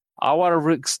like, "I want to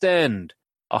extend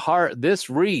this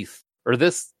wreath and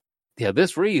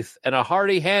a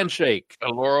hearty handshake." A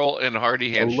Laurel and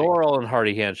Hardy handshake. A Laurel and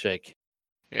Hardy handshake.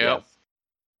 Yeah.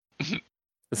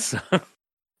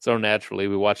 So naturally,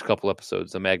 we watched a couple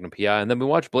episodes of Magnum P.I. and then we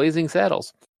watched Blazing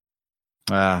Saddles.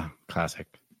 Classic.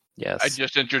 Yes. I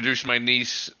just introduced my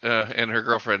niece and her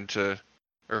girlfriend to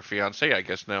her fiance. I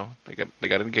guess now they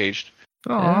got engaged.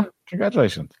 Oh,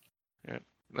 congratulations! Yeah,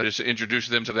 I just introduced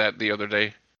them to that the other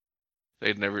day.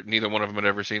 Neither one of them had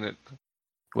ever seen it.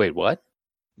 Wait, what?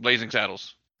 Blazing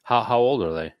Saddles. How old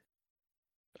are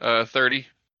they? 30.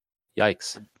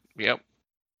 Yikes. Yep.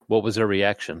 What was their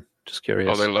reaction? Just curious.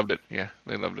 Oh, they loved it. Yeah,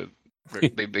 they loved it.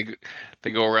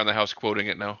 They go around the house quoting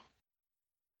it now.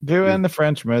 Doing the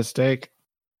French mistake.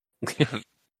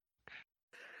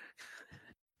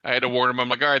 I had to warn him. I'm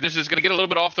like, all right, this is going to get a little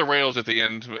bit off the rails at the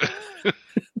end.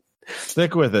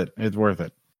 Stick with it. It's worth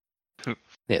it.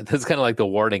 Yeah, that's kind of like the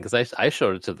warning, because I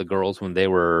showed it to the girls when they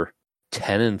were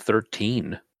 10 and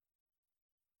 13.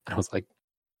 I was like,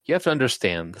 you have to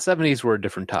understand, the 70s were a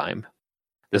different time.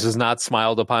 This is not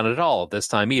smiled upon at all this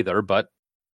time either, but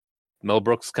Mel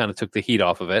Brooks kind of took the heat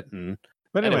off of it.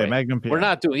 But anyway, Magnum P.I. We're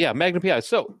not doing, Magnum P.I.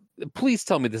 So please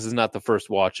tell me this is not the first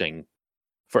watching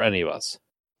for any of us.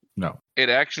 No. It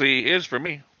actually is for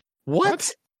me.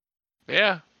 What?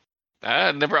 Yeah.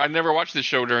 I never watched this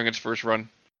show during its first run.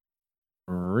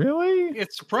 Really?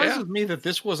 It surprises me that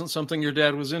this wasn't something your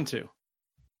dad was into.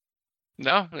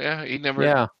 No, he never.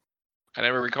 Yeah. I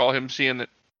never recall him seeing it.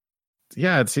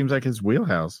 Yeah, it seems like his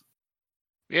wheelhouse.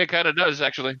 Yeah, it kind of does,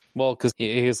 actually. Well, because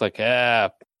he's like,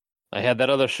 I had that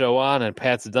other show on, and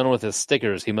Pat's done with his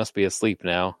stickers. He must be asleep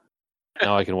now.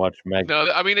 Now I can watch Magnum.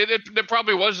 No, I mean, it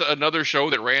probably was another show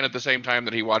that ran at the same time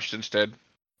that he watched instead.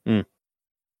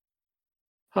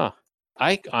 Huh.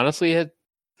 I honestly had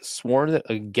sworn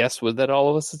that guessed that all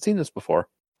of us had seen this before.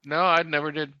 No, I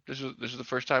never did. This is the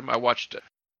first time I watched it.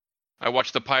 I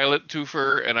watched the pilot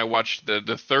twofer, and I watched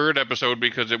the third episode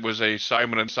because it was a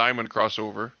Simon and Simon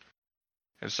crossover.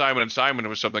 And Simon and Simon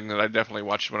was something that I definitely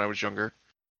watched when I was younger.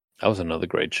 That was another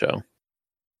great show.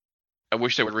 I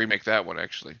wish they would remake that one,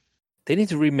 actually. They need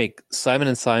to remake Simon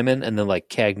and Simon and then like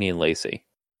Cagney and Lacey.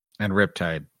 And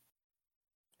Riptide.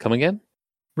 Come again?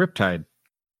 Riptide.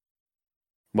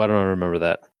 Why don't I remember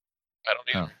that? I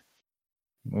don't either.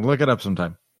 We'll look it up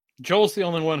sometime. Joel's the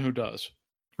only one who does.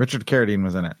 Richard Carradine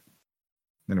was in it.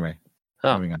 Anyway,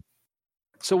 moving on.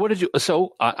 So what did you?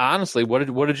 So honestly, what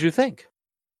did you think?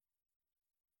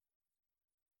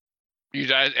 You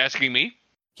guys asking me?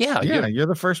 Yeah, you're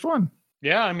the first one.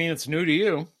 Yeah, I mean, it's new to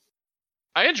you.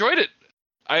 I enjoyed it.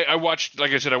 I watched,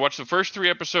 like I said, I watched the first 3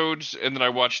 episodes, and then I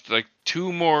watched like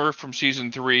 2 more from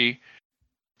season 3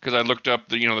 because I looked up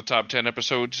the top 10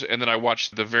 episodes, and then I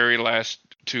watched the very last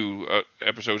 2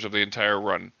 episodes of the entire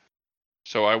run.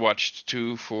 So I watched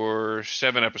 2 for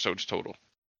 7 episodes total.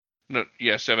 No,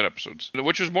 7 episodes,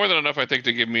 which was more than enough, I think,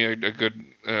 to give me a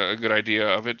good idea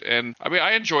of it. And I mean,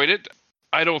 I enjoyed it.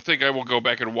 I don't think I will go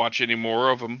back and watch any more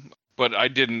of them, but I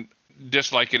didn't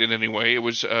dislike it in any way. It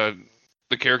was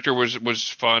the character was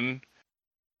fun.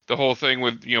 The whole thing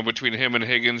with between him and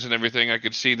Higgins and everything, I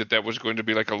could see that was going to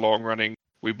be like a long running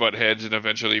we butt heads and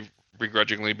eventually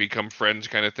begrudgingly become friends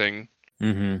kind of thing.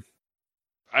 Mm-hmm.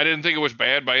 I didn't think it was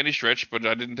bad by any stretch, but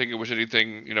I didn't think it was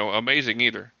anything amazing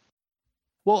either.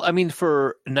 Well, I mean,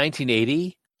 for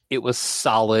 1980, it was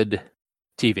solid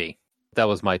TV. That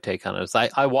was my take on it.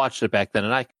 I watched it back then,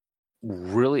 and I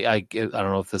don't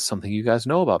know if this is something you guys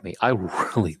know about me. I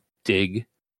really dig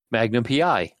Magnum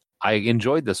P.I. I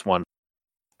enjoyed this one.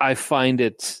 I find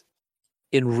it,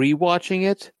 in rewatching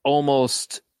it,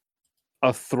 almost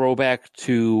a throwback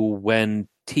to when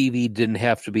TV didn't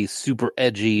have to be super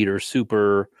edgy or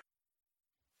super,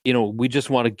 we just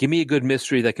want to give me a good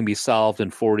mystery that can be solved in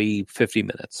 40, 50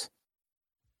 minutes.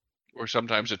 Or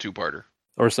sometimes a 2-parter.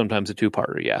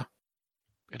 Yeah.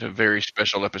 In a very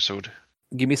special episode.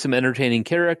 Give me some entertaining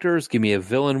characters. Give me a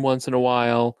villain once in a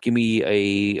while. Give me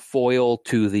a foil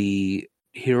to the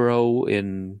hero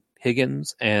in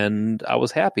Higgins, and I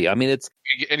was happy. I mean,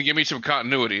 and give me some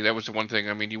continuity. That was the one thing.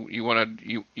 I mean, you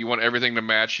want everything to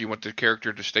match. You want the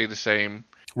character to stay the same,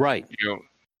 right?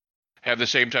 Have the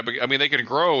same type of. I mean, they can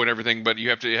grow and everything, but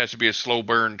it has to be a slow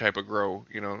burn type of grow.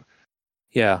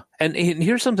 Yeah, and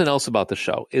here's something else about the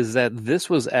show is that this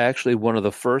was actually one of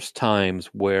the first times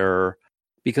where,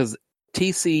 because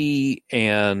TC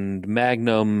and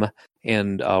Magnum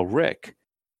and Rick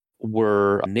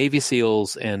were Navy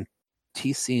SEALs, and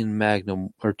TC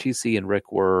and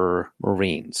Rick were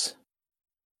Marines.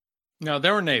 No,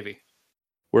 they were Navy.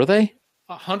 Were they?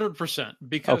 100%.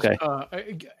 Because okay.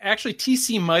 Actually,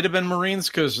 TC might have been Marines,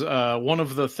 because one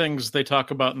of the things they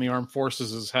talk about in the armed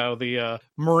forces is how the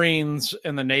Marines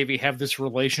and the Navy have this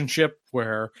relationship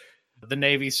where the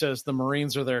Navy says the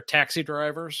Marines are their taxi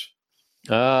drivers.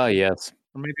 Yes.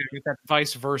 Or maybe I get that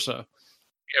vice versa.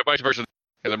 Yeah, vice versa.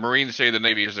 Yeah, the Marines say the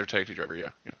Navy is their taxi driver.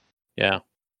 Yeah.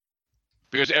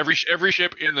 Because every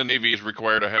ship in the Navy is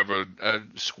required to have a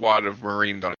squad of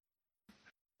Marines on it.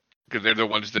 Because they're the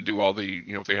ones that do all the,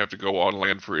 if they have to go on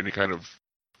land for any kind of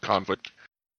conflict,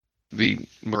 the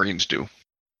Marines do.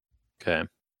 Okay.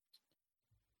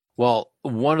 Well,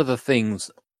 one of the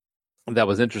things that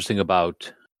was interesting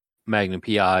about Magnum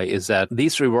P.I. is that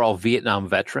these three were all Vietnam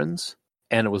veterans,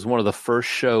 and it was one of the first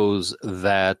shows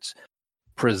that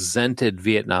presented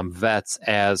Vietnam vets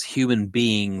as human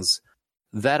beings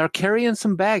that are carrying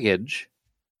some baggage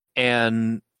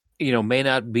and, may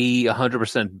not be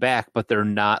 100% back, but they're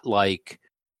not like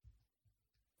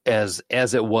as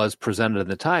it was presented at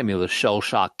the time, the shell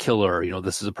shock killer,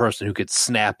 this is a person who could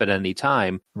snap at any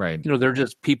time. Right. They're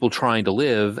just people trying to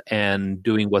live and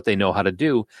doing what they know how to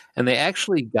do. And they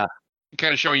actually got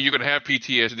kind of showing you can have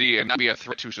PTSD and not be a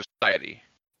threat to society.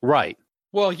 Right.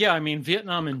 Well, yeah, I mean,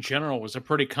 Vietnam in general was a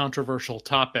pretty controversial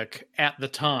topic at the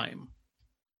time,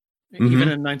 even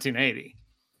in 1980.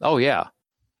 Oh, yeah.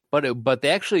 But they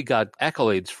actually got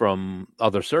accolades from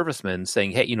other servicemen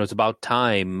saying, hey, it's about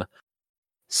time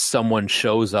someone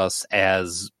shows us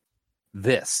as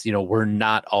this. We're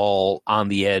not all on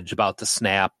the edge about to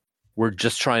snap. We're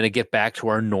just trying to get back to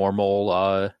our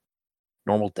normal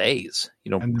days.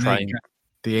 And trying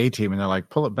the A-team, and they're like,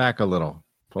 pull it back a little.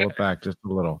 Pull it back just a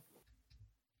little.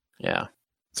 Yeah.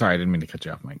 Sorry, I didn't mean to cut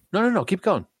you off, Mike. No. Keep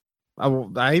going.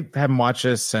 I haven't watched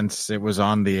this since it was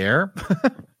on the air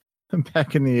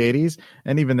back in the 80s.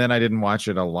 And even then, I didn't watch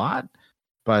it a lot.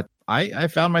 But I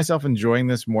found myself enjoying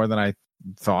this more than I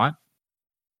thought.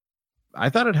 I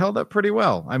thought it held up pretty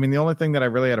well. I mean, the only thing that I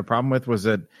really had a problem with was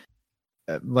that,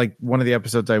 like, one of the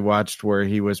episodes I watched where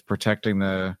he was protecting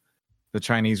the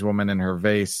Chinese woman in her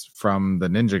vase from the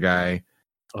ninja guy.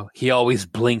 Oh, he always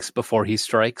blinks before he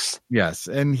strikes. Yes,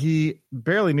 and he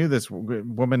barely knew this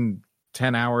woman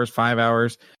 10 hours, 5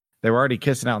 hours. They were already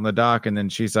kissing out in the dock, and then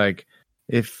she's like,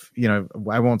 if,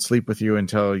 I won't sleep with you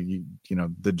until,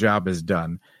 the job is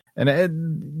done.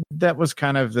 And that was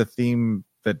kind of the theme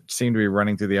that seemed to be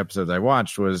running through the episodes I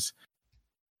watched, was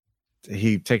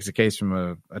he takes a case from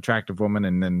a attractive woman,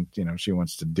 and then, she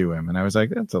wants to do him. And I was like,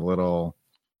 that's a little,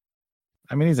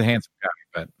 I mean, he's a handsome guy,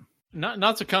 but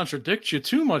not to contradict you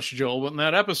too much, Joel, but in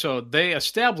that episode, they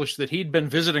established that he'd been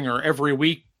visiting her every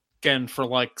weekend for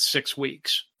like 6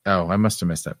 weeks. Oh, I must have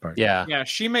missed that part. Yeah. Yeah,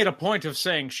 she made a point of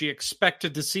saying she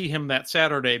expected to see him that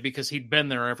Saturday because he'd been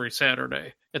there every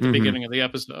Saturday at the beginning of the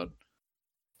episode.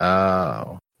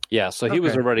 Oh. Yeah, so he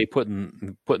was already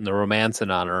putting the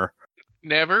romancing on her.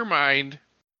 Never mind.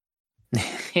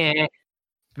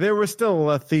 There was still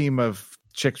a theme of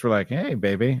chicks were like, hey,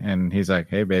 baby. And he's like,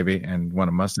 hey, baby. And want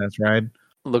a mustache ride?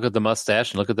 Look at the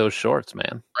mustache and look at those shorts,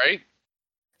 man. Right?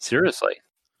 Seriously.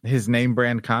 His name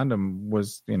brand condom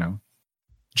was,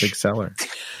 big seller.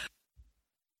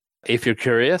 If you're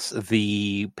curious,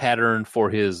 the pattern for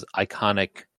his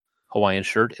iconic Hawaiian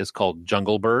shirt is called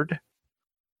Jungle Bird.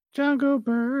 Jungle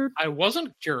Bird. I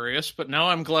wasn't curious, but now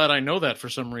I'm glad I know that for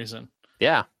some reason.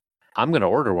 Yeah. I'm going to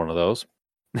order one of those.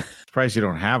 Surprised you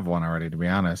don't have one already, to be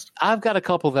honest. I've got a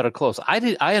couple that are close.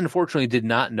 I unfortunately did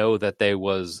not know that there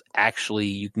was actually,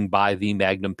 you can buy the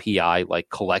Magnum P.I. like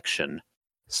collection.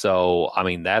 So, I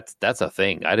mean, that's a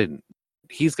thing.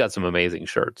 He's got some amazing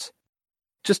shirts.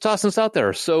 Just tossing this out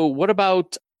there. So what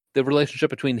about the relationship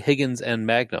between Higgins and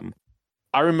Magnum?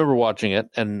 I remember watching it,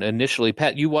 and initially,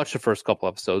 Pat, you watched the first couple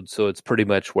episodes, so it's pretty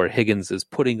much where Higgins is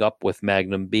putting up with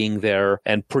Magnum being there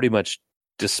and pretty much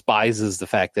despises the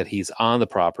fact that he's on the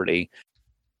property.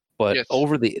 But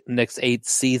over the next 8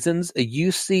 seasons,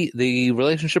 you see the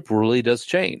relationship really does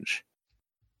change,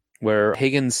 where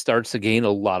Higgins starts to gain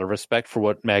a lot of respect for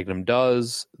what Magnum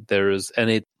does. It's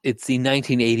the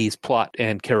 1980s plot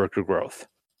and character growth.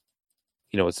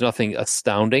 It's nothing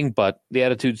astounding, but the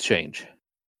attitudes change.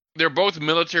 They're both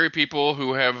military people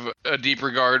who have a deep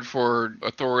regard for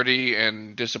authority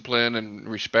and discipline and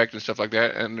respect and stuff like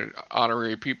that, and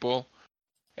honorary people.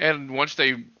 And once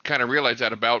they kind of realize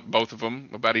that about both of them,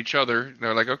 about each other,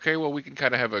 they're like, okay, well, we can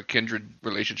kind of have a kindred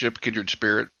relationship, kindred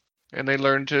spirit, and they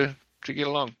learn to get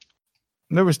along.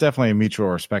 There was definitely a mutual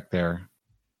respect there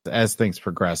as things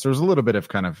progressed. There was a little bit of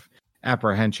kind of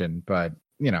apprehension, but,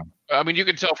 I mean, you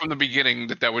could tell from the beginning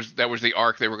that was the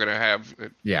arc they were going to have.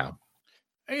 Yeah.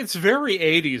 It's very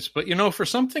 80s, but, for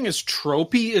something as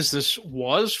tropey as this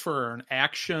was for an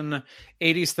action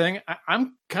 80s thing,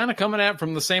 I'm kind of coming at it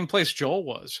from the same place Joel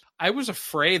was. I was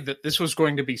afraid that this was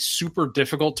going to be super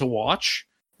difficult to watch.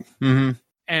 Mm-hmm.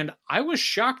 And I was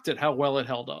shocked at how well it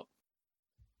held up.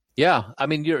 Yeah, I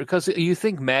mean, because you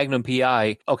think Magnum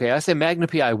P.I. Okay, I say Magnum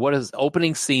P.I. What is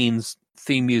opening scenes,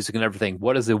 theme music, and everything?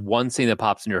 What is the one scene that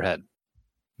pops in your head?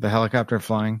 The helicopter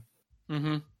flying.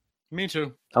 Mm-hmm. Me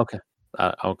too. Okay.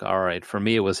 All right. For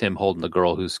me, it was him holding the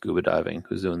girl who's scuba diving,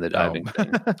 who's doing the diving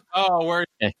thing. Oh, where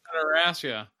you got her ass,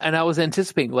 yeah. And I was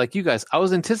anticipating, like you guys, I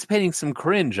was anticipating some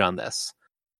cringe on this.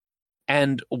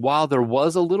 And while there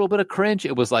was a little bit of cringe,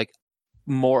 it was like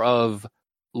more of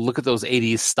look at those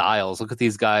 80s styles. Look at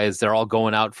these guys. They're all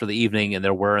going out for the evening and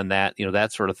they're wearing that,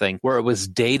 that sort of thing, where it was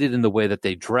dated in the way that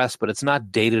they dress, but it's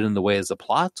not dated in the way as the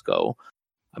plots go.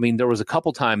 I mean, there was a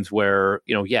couple times where,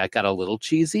 it got a little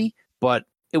cheesy, but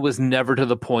it was never to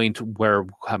the point where,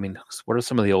 what are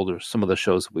some of the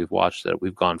shows that we've watched that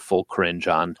we've gone full cringe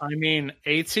on? I mean,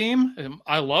 A-Team,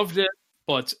 I loved it,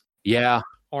 but... Yeah.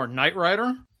 Or Knight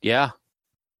Rider? Yeah.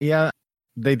 Yeah.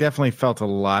 They definitely felt a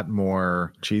lot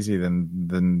more cheesy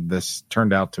than this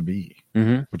turned out to be,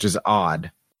 which is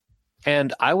odd.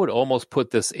 And I would almost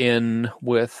put this in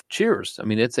with Cheers. I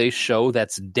mean, it's a show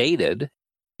that's dated.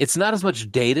 It's not as much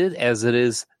dated as it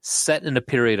is set in a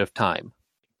period of time.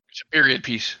 It's a period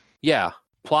piece. Yeah.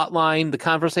 Plotline, the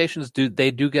conversations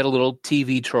they do get a little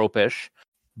TV trope-ish,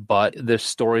 but the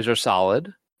stories are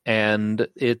solid, and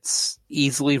it's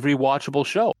easily rewatchable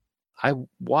show. I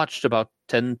watched about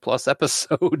 10 plus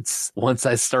episodes once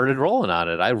I started rolling on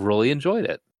it. I really enjoyed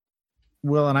it.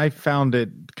 Well, and I found it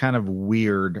kind of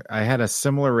weird. I had a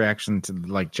similar reaction to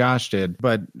like Josh did,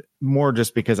 but more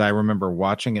just because I remember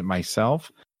watching it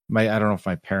myself. I don't know if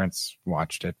my parents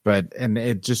watched it, and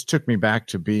it just took me back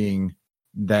to being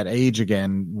that age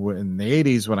again in the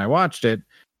 80s when I watched it.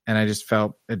 And I just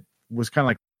felt it was kind of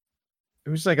like, it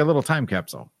was like a little time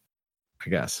capsule, I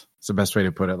guess. It's the best way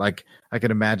to put it. Like I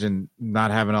could imagine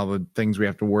not having all the things we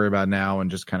have to worry about now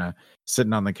and just kind of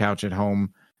sitting on the couch at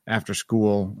home after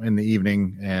school in the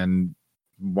evening and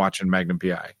watching Magnum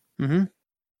P.I. Mm-hmm.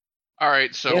 All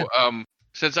right. So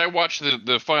since I watched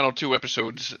the final 2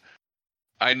 episodes,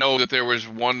 I know that there was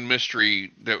one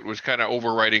mystery that was kind of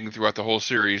overriding throughout the whole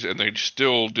series, and they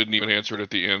still didn't even answer it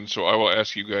at the end. So I will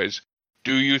ask you guys,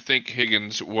 do you think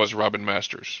Higgins was Robin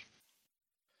Masters?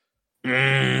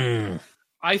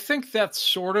 I think that's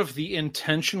sort of the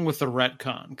intention with the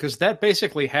retcon, because that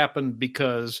basically happened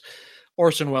because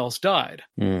Orson Welles died.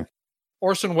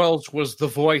 Orson Welles was the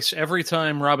voice every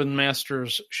time Robin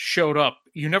Masters showed up.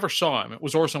 You never saw him. It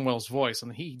was Orson Welles' voice,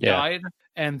 and he died,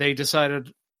 and they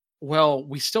decided, well,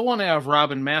 we still want to have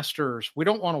Robin Masters. We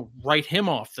don't want to write him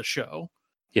off the show.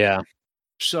 Yeah.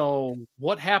 So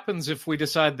what happens if we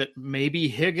decide that maybe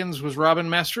Higgins was Robin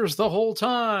Masters the whole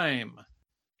time?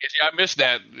 I missed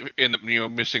that in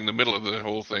missing the middle of the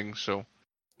whole thing. So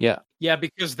yeah,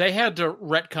 because they had to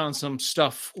retcon some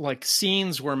stuff like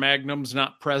scenes where Magnum's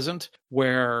not present,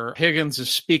 where Higgins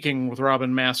is speaking with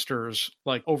Robin Masters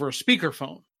like over a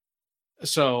speakerphone.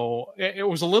 So it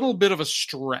was a little bit of a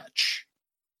stretch.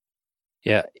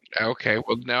 Yeah. Okay.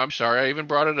 Well, now I'm sorry I even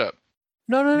brought it up.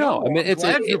 No. I mean, I'm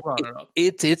glad you brought it up.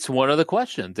 It's one of the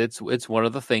questions. It's one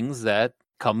of the things that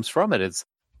comes from it.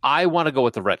 I want to go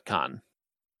with the retcon.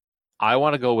 I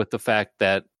want to go with the fact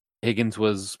that Higgins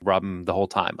was Robin the whole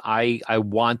time. I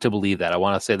want to believe that. I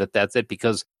want to say that that's it,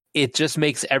 because it just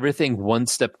makes everything one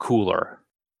step cooler.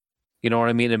 You know what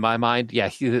I mean? In my mind,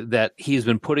 that he's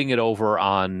been putting it over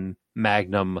on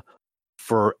Magnum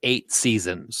for 8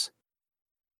 seasons.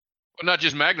 Well, not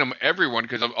just Magnum, everyone,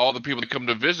 because of all the people that come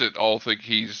to visit all think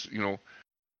he's,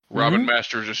 Robin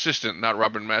Masters' assistant, not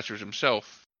Robin Masters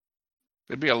himself.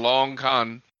 It'd be a long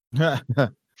con.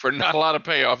 For not a lot of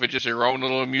payoff. It's just your own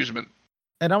little amusement.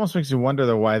 It almost makes you wonder,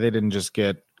 though, why they didn't just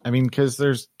get... I mean, because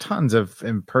there's tons of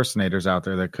impersonators out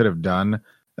there that could have done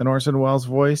an Orson Welles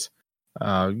voice.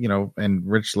 And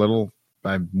Rich Little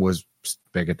was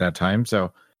big at that time.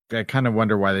 So I kind of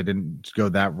wonder why they didn't go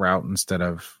that route instead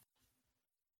of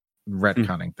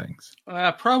retconning things.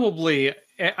 Probably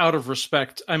out of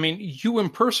respect. I mean, you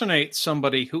impersonate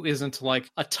somebody who isn't like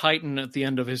a titan at the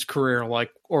end of his career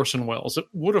like Orson Welles. It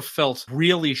would have felt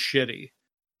really shitty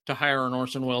to hire an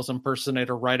Orson Welles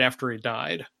impersonator right after he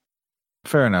died.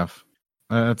 Fair enough.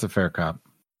 That's a fair cop.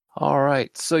 All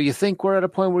right. So you think we're at a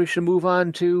point where we should move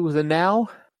on to the now?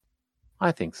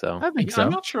 I think so. I'm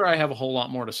not sure I have a whole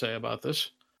lot more to say about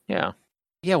this. Yeah.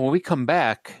 Yeah, when we come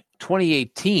back,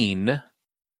 2018,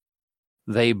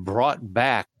 they brought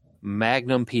back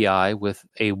Magnum P.I. with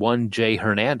a one J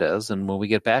Hernandez. And when we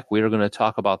get back, we are going to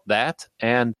talk about that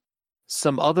and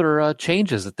some other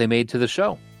changes that they made to the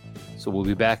show. So we'll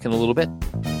be back in a little bit.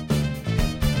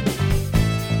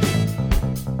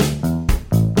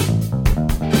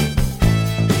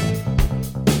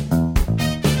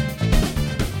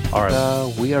 All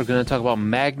right. We are going to talk about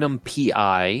Magnum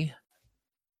P.I.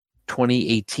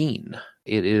 2018.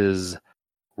 It is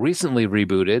recently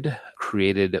rebooted,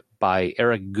 created by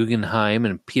Eric Guggenheim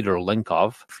and Peter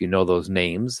Lenkov, if you know those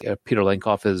names. Peter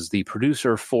Lenkov is the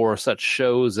producer for such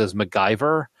shows as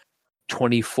MacGyver,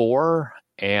 24,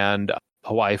 and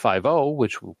Hawaii Five-0,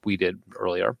 which we did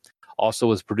earlier. Also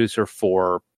was producer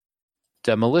for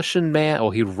Demolition Man.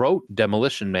 Oh, he wrote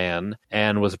Demolition Man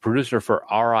and was a producer for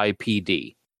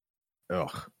R.I.P.D.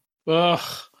 Ugh.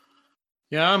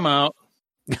 Yeah, I'm out.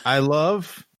 I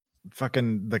love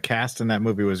fucking the cast in that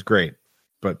movie was great,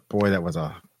 but boy, that was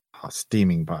a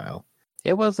steaming pile.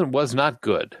 It was not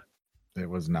good. It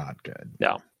was not good.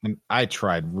 No. And I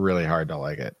tried really hard to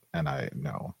like it, and I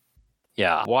know.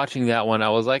 Yeah, watching that one, I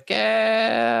was like,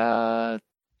 it.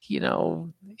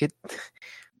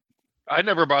 I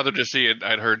never bothered to see it.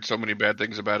 I'd heard so many bad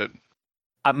things about it.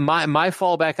 My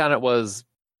fallback on it was,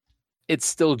 it's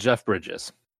still Jeff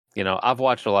Bridges. I've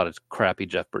watched a lot of crappy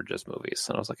Jeff Bridges movies,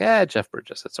 and I was like, Jeff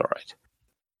Bridges, it's all right.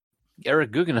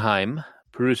 Eric Guggenheim,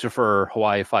 producer for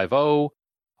Hawaii Five-0,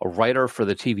 a writer for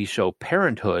the TV show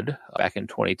Parenthood back in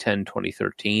 2010,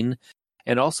 2013,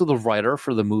 and also the writer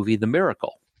for the movie The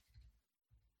Miracle.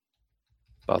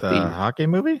 About the hockey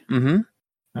movie? Mm-hmm.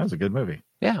 That was a good movie.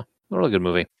 Yeah, a really good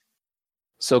movie.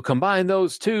 So combine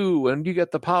those two, and you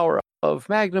get the power of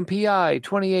Magnum P.I.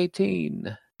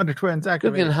 2018. Wonder Twins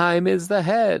activate. Guggenheim is the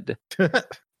head.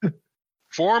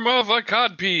 Form of a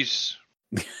codpiece.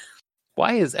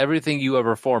 Why is everything you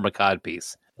ever form a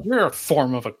codpiece? You're a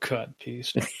form of a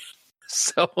codpiece.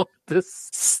 So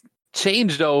this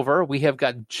changed over. We have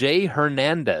got Jay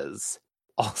Hernandez,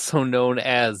 also known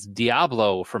as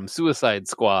Diablo from Suicide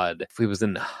Squad. He was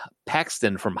in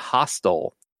Paxton from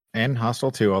Hostel. And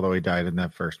Hostel 2, although he died in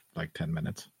that first 10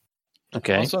 minutes.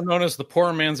 Okay. Also known as the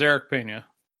poor man's Eric Pena.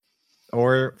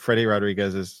 Or Freddie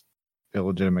Rodriguez's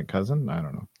illegitimate cousin. I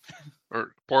don't know.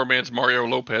 Or poor man's Mario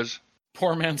Lopez.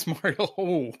 Poor man's Mario.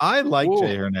 Oh. I like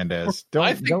Jay Hernandez.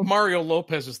 I think Mario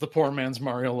Lopez is the poor man's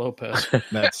Mario Lopez.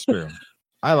 That's true.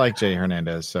 I like Jay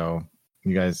Hernandez, so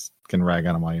you guys can rag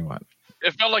on him all you want.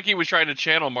 It felt like he was trying to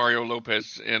channel Mario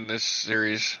Lopez in this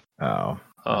series. Oh.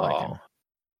 I like him.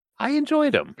 I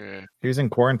enjoyed him. Yeah. He was in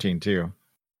quarantine, too.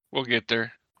 We'll get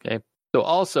there. Okay. So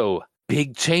also,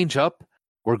 big change up.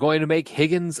 We're going to make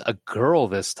Higgins a girl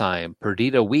this time.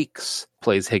 Perdita Weeks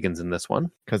plays Higgins in this one.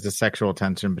 Because the sexual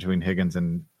tension between Higgins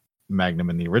and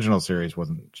Magnum in the original series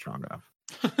wasn't strong enough.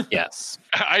 Yes.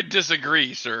 I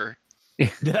disagree, sir.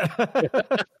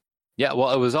 Yeah,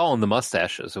 well, it was all in the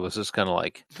mustaches. It was just kind of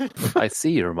like, I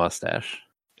see your mustache.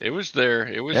 It was there.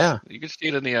 It was. Yeah. You could see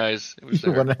it in the eyes. It was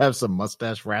You there. want to have some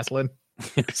mustache wrestling?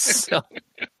 So,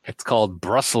 it's called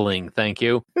brustling, thank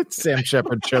you. Sam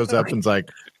Shepard shows up and's like,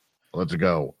 let's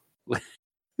go.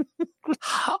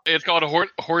 It's called a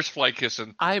horsefly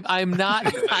kissing. I'm not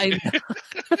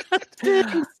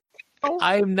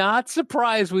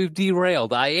surprised we've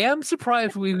derailed. I am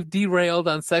surprised we've derailed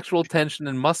on sexual tension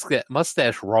and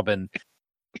mustache rubbing.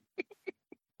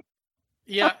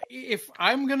 Yeah, if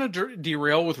I'm going to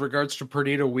derail with regards to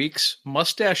Perdita Weeks,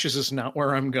 mustaches is not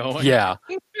where I'm going. Yeah.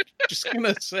 Just going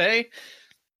to say.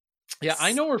 Yeah,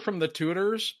 I know her from The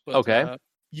Tudors. But, okay.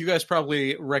 You guys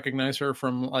probably recognize her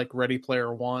from like Ready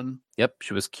Player One. Yep,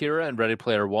 she was Kira in Ready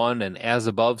Player One, and As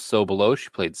Above, So Below. She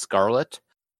played Scarlet.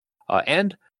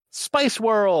 And Spice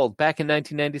World back in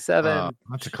 1997.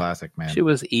 That's a classic, man. She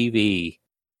was Evie.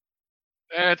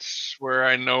 That's where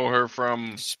I know her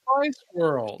from. Spice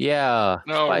World. Yeah.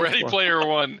 No, Spice Ready World. Player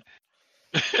One.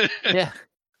 Yeah.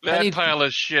 That pile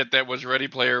of shit that was Ready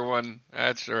Player One.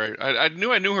 That's all right. I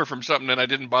knew her from something, and I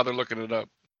didn't bother looking it up.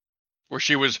 Where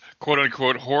she was, quote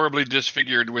unquote, horribly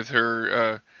disfigured with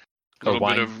her little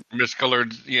bit of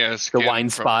miscolored, skin. The wine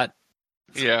spot.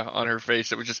 Yeah, on her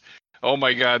face. It was just, oh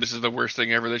my God, this is the worst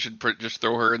thing ever. They should just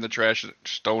throw her in the trash and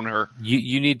stone her.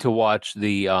 You need to watch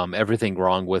the Everything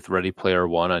Wrong with Ready Player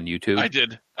One on YouTube. I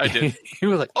did. He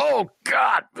was like, oh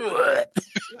God.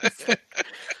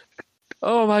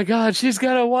 Oh my God, she's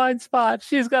got a wine spot.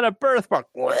 She's got a birthmark.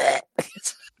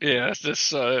 Yeah, it's just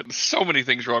so many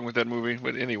things wrong with that movie.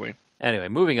 But anyway. Anyway,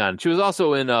 moving on. She was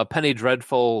also in Penny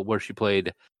Dreadful, where she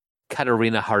played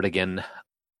Katarina Hartigan.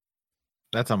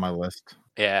 That's on my list.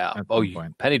 Yeah.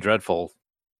 Penny Dreadful.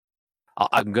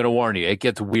 I'm going to warn you, it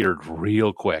gets weird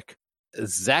real quick.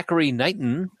 Zachary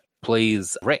Knighton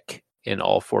plays Rick in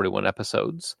all 41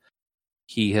 episodes.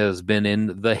 He has been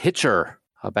in The Hitcher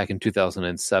back in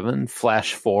 2007,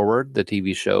 Flash Forward, the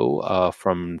TV show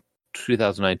from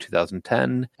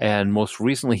 2009-2010, and most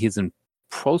recently he's in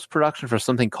post-production for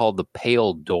something called The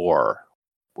Pale Door,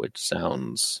 which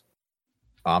sounds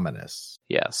ominous.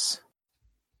 Yes.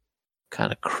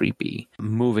 Kind of creepy.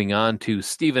 Moving on to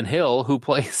Stephen Hill, who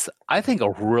plays, I think, a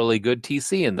really good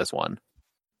TC in this one.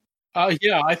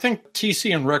 Yeah, I think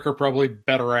TC and Rick are probably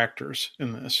better actors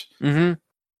in this. Mm-hmm.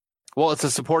 Well, it's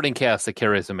a supporting cast that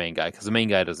carries the main guy, because the main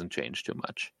guy doesn't change too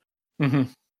much.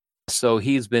 Mm-hmm. So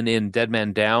he's been in Dead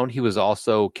Man Down. He was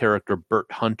also character Bert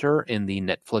Hunter in the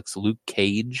Netflix Luke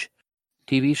Cage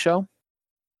TV show.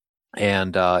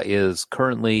 And is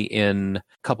currently in a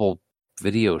couple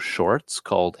video shorts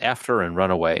called After and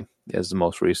Runaway is the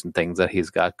most recent things that he's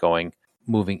got going.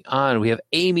 Moving on, we have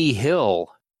Amy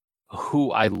Hill,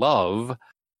 who I love,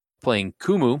 playing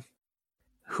Kumu,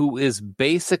 who is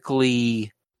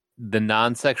basically the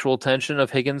non-sexual tension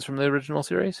of Higgins from the original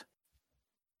series.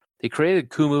 They created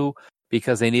Kumu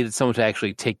because they needed someone to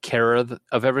actually take care of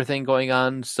everything going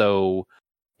on, so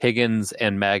Higgins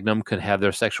and Magnum could have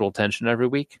their sexual tension every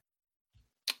week.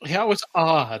 Yeah, it was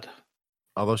odd.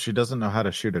 Although she doesn't know how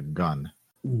to shoot a gun.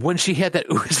 When she had that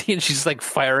Uzi and she's like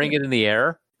firing it in the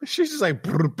air. She's just like...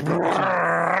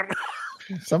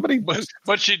 Somebody...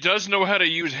 But she does know how to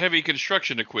use heavy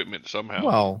construction equipment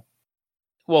Well,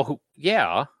 somehow.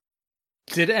 yeah.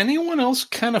 Did anyone else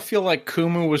kind of feel like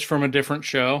Kumu was from a different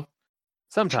show?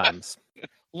 Sometimes.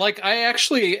 Like, I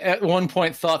actually at one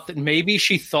point thought that maybe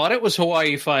she thought it was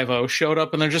Hawaii Five-0, showed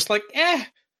up, and they're just like,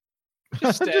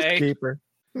 just stay. Just keep her.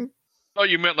 Oh,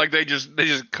 you meant like they just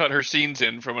cut her scenes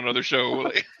in from another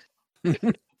show.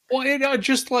 Well,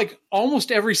 just like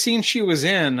almost every scene she was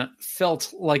in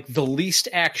felt like the least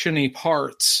action-y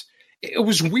parts. It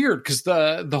was weird because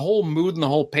the whole mood and the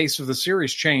whole pace of the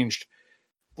series changed.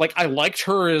 Like, I liked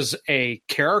her as a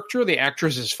character. The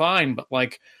actress is fine, but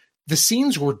like the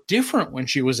scenes were different when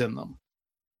she was in them.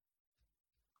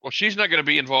 Well, she's not going to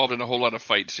be involved in a whole lot of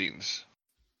fight scenes.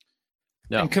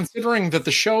 No. And considering that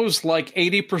the show's like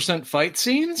 80% fight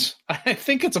scenes, I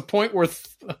think it's a point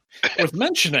worth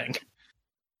mentioning.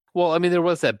 Well, I mean, there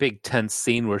was that big tense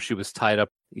scene where she was tied up,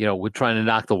 with trying to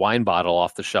knock the wine bottle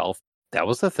off the shelf. That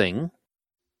was the thing.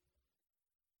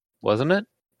 Wasn't it?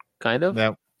 Kind of?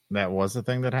 That was the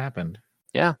thing that happened.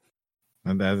 Yeah.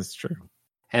 And that is true.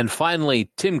 And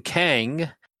finally, Tim Kang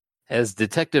as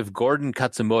Detective Gordon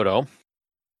Katsumoto.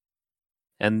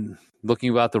 And looking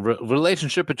about the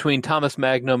relationship between Thomas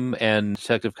Magnum and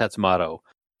Detective Katsumoto.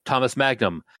 Thomas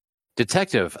Magnum,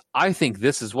 Detective, I think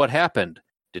this is what happened.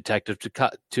 Detective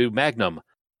to Magnum,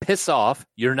 piss off,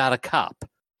 you're not a cop.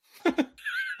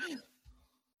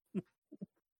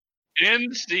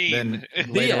 End scene. Then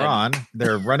later on,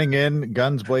 they're running in,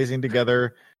 guns blazing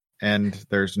together, and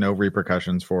there's no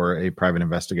repercussions for a private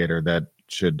investigator that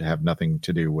should have nothing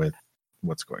to do with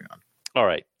what's going on. All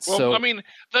right. Well, so, I mean,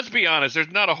 let's be honest.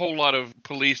 There's not a whole lot of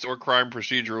police or crime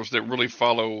procedurals that really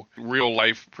follow real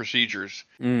life procedures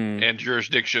and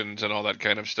jurisdictions and all that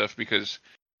kind of stuff because,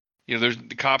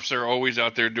 the cops are always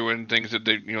out there doing things that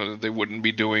they wouldn't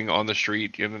be doing on the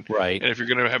street. Right. And if you're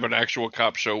going to have an actual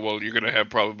cop show, well, you're going to have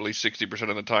probably 60%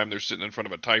 of the time they're sitting in front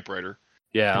of a typewriter.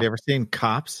 Yeah. Have you ever seen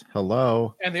Cops?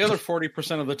 Hello. And the other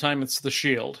 40% of the time, it's The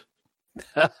Shield.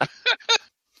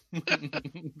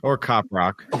 Or Cop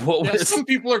Rock. Some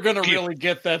people are going to really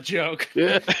get that joke.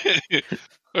 With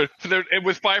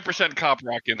 5% Cop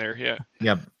Rock in there, yeah.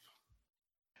 Yep.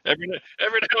 Every now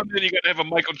and then you got to have a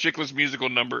Michael Chiklis musical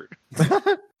number.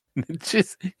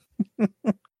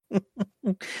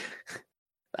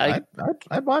 I'd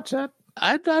watch that.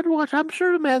 I'd watch. I'm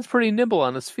sure the man's pretty nimble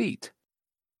on his feet.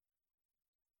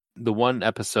 The one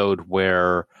episode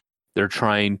where they're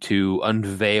trying to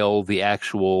unveil the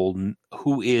actual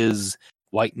who is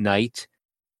White Knight,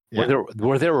 where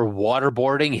they were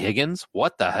waterboarding Higgins.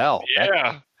 What the hell?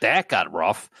 Yeah, that got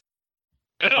rough.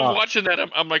 And I'm watching that.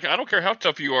 I'm like, I don't care how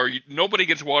tough you are. Nobody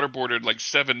gets waterboarded like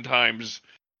 7 times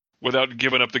without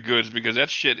giving up the goods because that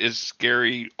shit is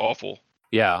scary, awful.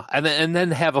 Yeah, and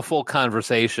then have a full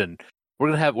conversation.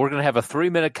 We're gonna have a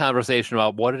 3-minute conversation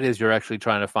about what it is you're actually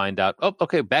trying to find out. Oh,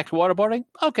 okay, back to waterboarding.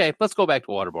 Okay, let's go back to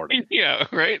waterboarding. Yeah,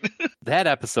 right. That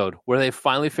episode where they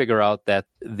finally figure out that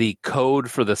the code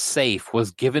for the safe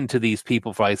was given to these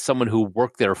people by someone who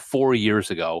worked there 4 years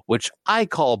ago, which I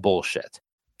call bullshit.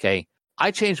 Okay. I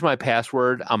changed my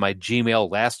password on my Gmail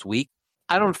last week.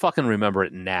 I don't fucking remember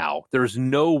it now. There's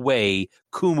no way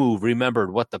Kumu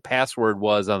remembered what the password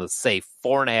was on the safe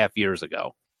 4.5 years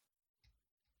ago.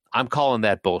 I'm calling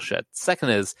that bullshit. Second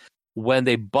is, when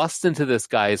they bust into this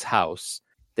guy's house,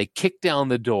 they kick down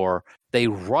the door, they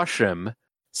rush him,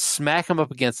 smack him up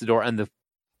against the door, and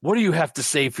what do you have to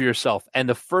say for yourself? And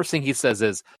the first thing he says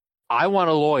is, I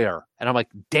want a lawyer. And I'm like,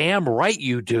 damn right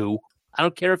you do. I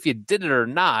don't care if you did it or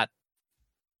not.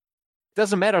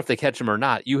 Doesn't matter if they catch him or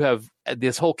not. You have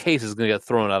this whole case is going to get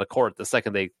thrown out of court the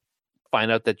second they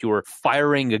find out that you were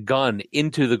firing a gun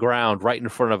into the ground right in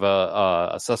front of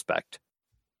a suspect.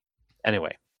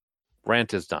 Anyway,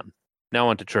 rant is done. Now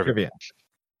on to trivia.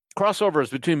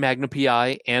 Crossovers between Magnum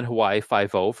P.I. and Hawaii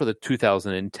Five-0 for the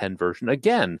 2010 version.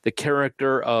 Again, the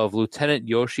character of Lieutenant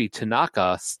Yoshi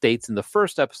Tanaka states in the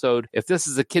first episode, if this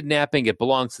is a kidnapping, it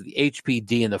belongs to the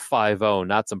HPD and the 5-0,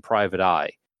 not some private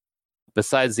eye.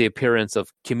 Besides the appearance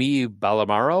of Kimi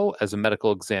Balamaro as a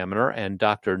medical examiner and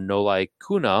Dr. Nolai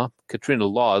Kuna, Katrina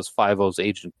Law's 5-0's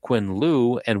agent Quinn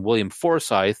Liu, and William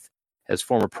Forsythe as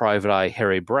former Private Eye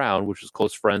Harry Brown, which was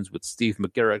close friends with Steve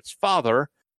McGarrett's father.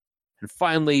 And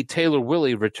finally, Taylor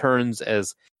Willie returns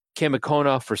as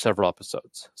Kamikona for several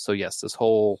episodes. So yes, this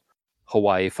whole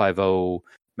Hawaii 5-0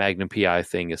 Magnum P.I.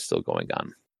 thing is still going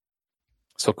on.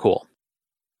 So cool.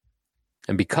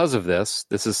 And because of this,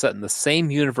 this is set in the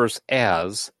same universe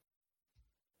as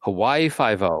Hawaii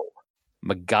 5-0,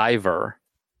 MacGyver,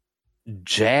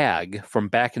 Jag from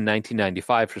back in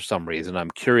 1995 for some reason.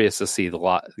 I'm curious to see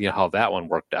how that one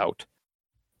worked out.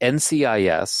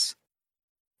 NCIS,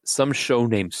 some show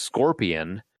named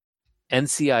Scorpion,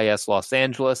 NCIS Los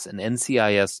Angeles, and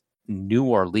NCIS New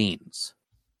Orleans.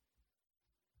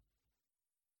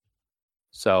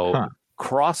 So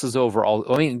crosses over all.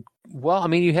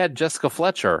 You had Jessica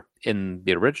Fletcher in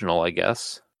the original, I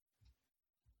guess.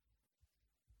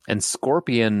 And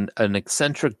Scorpion, an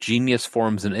eccentric genius,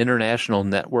 forms an international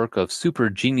network of super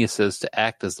geniuses to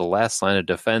act as the last line of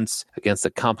defense against the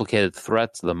complicated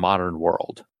threats of the modern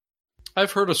world.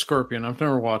 I've heard of Scorpion. I've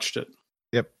never watched it.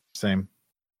 Yep, same.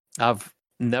 I've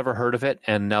never heard of it,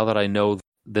 and now that I know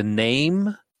the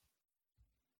name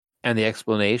and the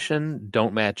explanation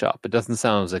don't match up. It doesn't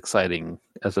sound as exciting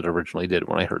as it originally did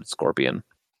when I heard Scorpion.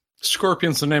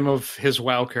 Scorpion's the name of his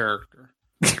WoW character.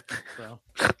 So.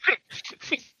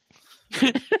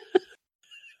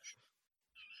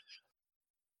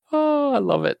 Oh, I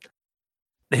love it.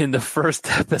 In the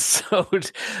first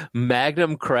episode,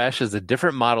 Magnum crashes a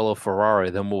different model of Ferrari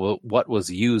than what was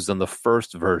used on the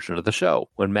first version of the show.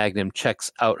 When Magnum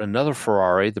checks out another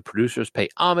Ferrari, the producers pay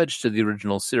homage to the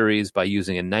original series by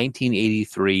using a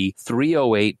 1983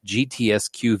 308 GTS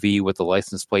QV with the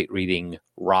license plate reading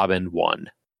Robin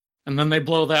 1. And then they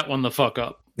blow that one the fuck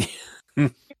up.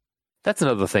 That's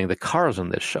another thing. The cars on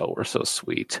this show were so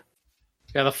sweet.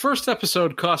 Yeah, the first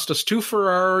episode cost us 2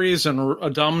 Ferraris and a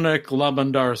Dominic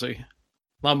Lamondarzo.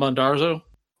 Lamondarzo.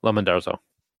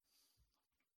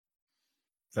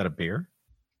 Is that a beer?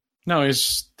 No,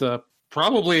 he's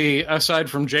probably, aside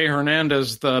from Jay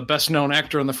Hernandez, the best-known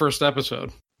actor in the first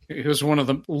episode. He was one of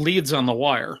the leads on The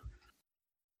Wire.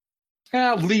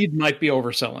 Lead might be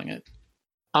overselling it.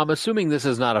 I'm assuming this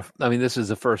is this is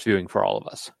the first viewing for all of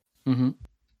us. Mm-hmm.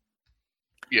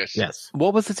 Yes.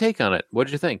 What was the take on it? What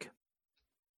did you think?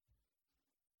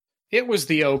 It was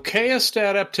the okayest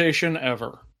adaptation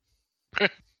ever.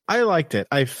 I liked it.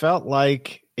 I felt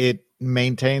like it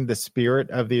maintained the spirit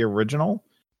of the original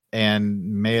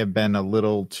and may have been a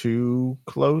little too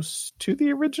close to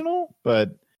the original,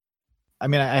 but I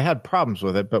mean, I had problems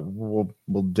with it, but we'll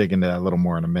dig into that a little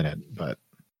more in a minute. But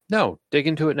no, dig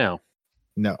into it now.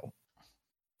 No,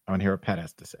 I want to hear what Pat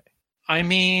has to say. I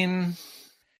mean,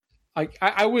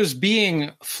 I was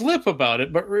being flip about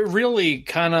it, but it really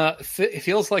kind of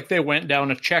feels like they went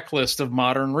down a checklist of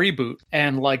modern reboot,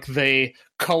 and like they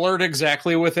colored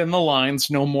exactly within the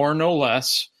lines, no more, no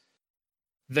less.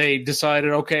 They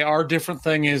decided, okay, our different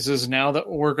thing is now that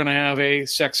we're going to have a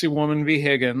sexy woman be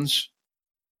Higgins.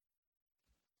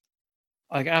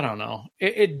 Like, I don't know.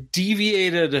 It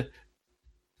deviated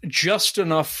just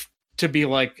enough to be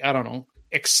like, I don't know,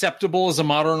 acceptable as a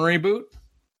modern reboot.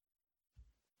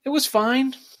 It was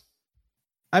fine.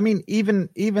 I mean, even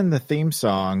the theme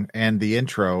song and the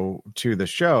intro to the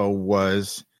show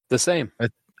was the same.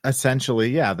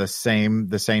 Essentially, yeah, the same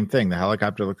thing. The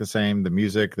helicopter looked the same, the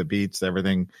music, the beats,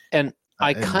 everything. And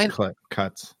I kind of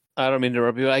cuts. I don't mean to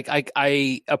interrupt you.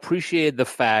 I appreciated the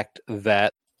fact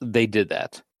that they did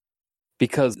that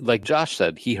because, like Josh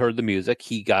said, he heard the music,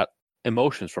 he got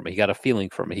emotions from it, he got a feeling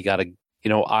from it, he got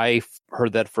I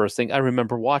heard that first thing. I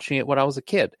remember watching it when I was a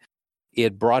kid.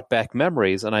 It brought back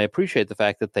memories, and I appreciate the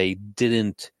fact that they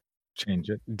didn't change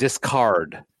it,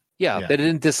 discard. Yeah, they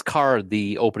didn't discard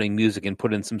the opening music and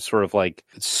put in some sort of like,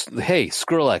 hey,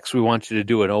 Skrillex, we want you to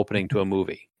do an opening to a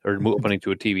movie or opening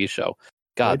to a TV show.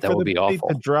 God, that would be awful.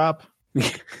 The drop.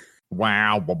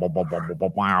 Wow.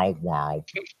 Wow.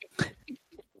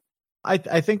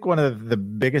 I think one of the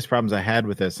biggest problems I had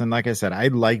with this, and like I said, I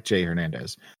like Jay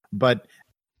Hernandez, but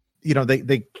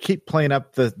they keep playing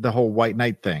up the whole White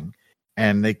Knight thing.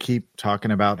 And they keep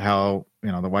talking about how,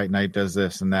 the White Knight does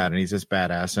this and that, and he's this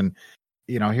badass. And,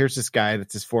 here's this guy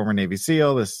that's this former Navy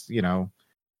SEAL, this,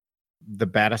 the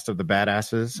baddest of the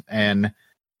badasses. And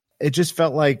it just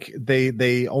felt like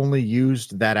they only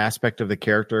used that aspect of the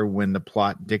character when the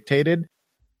plot dictated.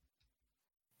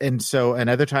 And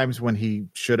other times when he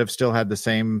should have still had the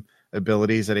same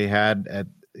abilities that he had at,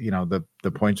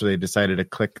 the points where they decided to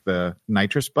click the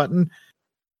nitrous button.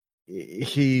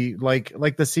 he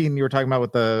like the scene you were talking about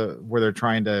with where they're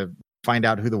trying to find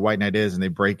out who the White Knight is, and they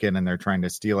break in and they're trying to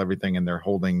steal everything, and they're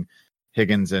holding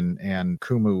Higgins and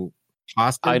Kumu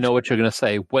hostage. I know what you're going to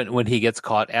say when he gets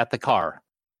caught at the car.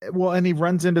 Well, and he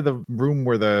runs into the room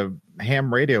where the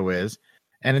ham radio is,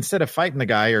 and instead of fighting the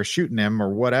guy or shooting him or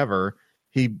whatever,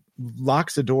 he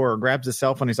locks the door, grabs his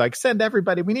cell phone. He's like, "Send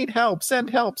everybody. We need help. Send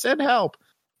help. Send help."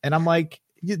 And I'm like,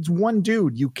 it's one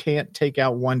dude. You can't take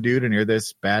out one dude and you're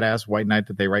this badass White Knight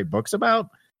that they write books about.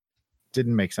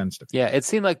 Didn't make sense to me. Yeah, it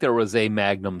seemed like there was a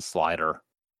Magnum slider.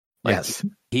 Like, yes.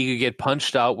 He could get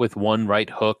punched out with one right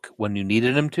hook when you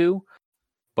needed him to,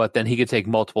 but then he could take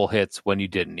multiple hits when you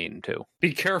didn't need him to.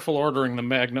 Be careful ordering the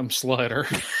Magnum slider.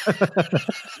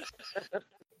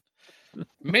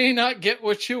 May not get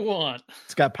what you want.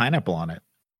 It's got pineapple on it.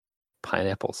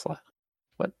 Pineapple slider?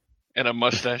 What? And a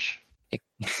mustache.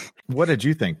 What did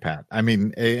you think, Pat? I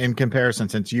mean, in comparison,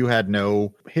 since you had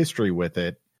no history with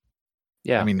it,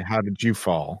 yeah. I mean, how did you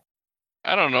fall?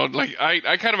 I don't know. Like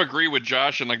I kind of agree with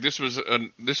Josh, and like this was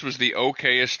the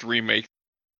okayest remake.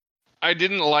 I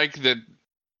didn't like that.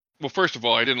 Well, first of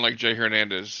all, I didn't like Jay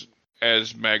Hernandez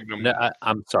as Magnum. No,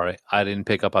 I'm sorry, I didn't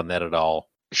pick up on that at all.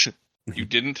 You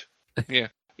didn't? Yeah.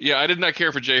 I did not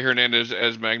care for Jay Hernandez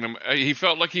as Magnum. He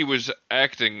felt like he was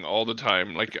acting all the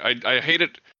time. Like I hate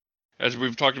it, as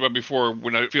we've talked about before,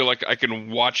 when I feel like I can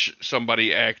watch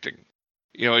somebody acting.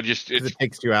 It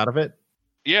takes you out of it.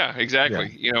 Yeah,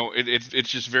 exactly. Yeah. It's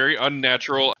just very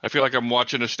unnatural. I feel like I'm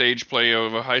watching a stage play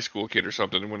of a high school kid or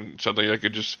something, when suddenly I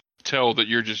could just tell that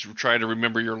you're just trying to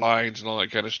remember your lines and all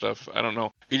that kind of stuff. I don't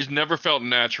know. He just never felt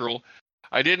natural.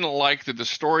 I didn't like that the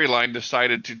storyline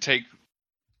decided to take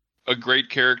a great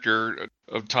character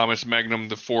of Thomas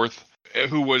Magnum IV,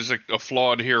 who was a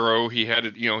flawed hero. He had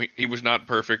it, he was not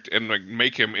perfect, and like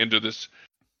make him into this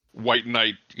White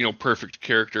Knight, perfect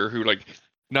character who like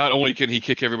not only can he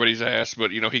kick everybody's ass,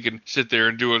 but he can sit there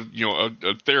and do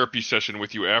a therapy session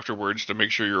with you afterwards to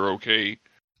make sure you're okay.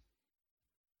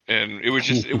 And it was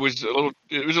just it was a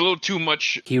little too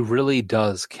much. He really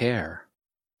does care.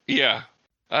 Yeah,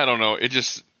 I don't know.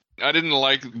 I didn't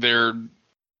like their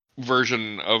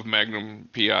version of Magnum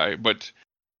P.I, but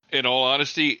in all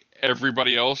honesty,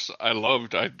 everybody else I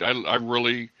loved. I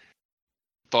really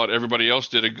thought everybody else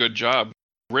did a good job.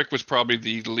 Rick was probably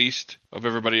the least of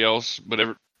everybody else,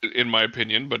 in my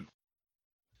opinion, but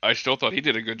I still thought he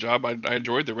did a good job. I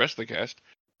enjoyed the rest of the cast.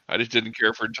 I just didn't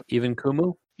care for even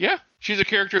Kumu. Yeah, she's a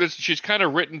character she's kind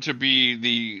of written to be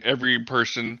the every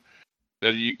person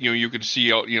that you can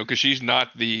see out, because she's not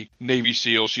the Navy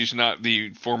SEAL, she's not the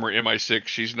former MI6,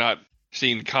 she's not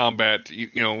seen combat,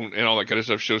 and all that kind of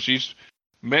stuff. So she's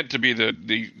meant to be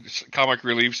the comic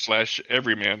relief /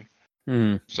 everyman.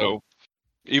 So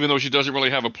even though she doesn't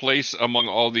really have a place among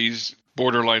all these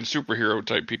borderline superhero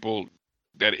type people,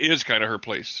 that is kind of her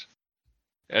place.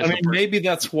 Maybe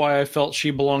that's why I felt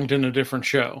she belonged in a different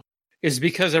show, is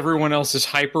because everyone else is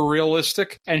hyper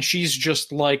realistic and she's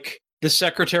just like the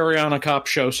secretary on a cop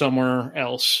show somewhere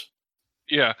else.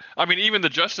 Yeah. Even the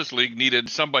Justice League needed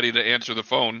somebody to answer the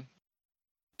phone.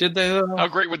 Did they? How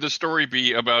great would the story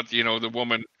be about, the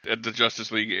woman at the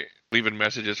Justice League leaving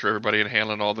messages for everybody and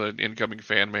handling all the incoming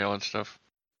fan mail and stuff?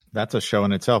 That's a show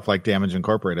in itself, like Damage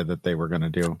Incorporated, that they were going to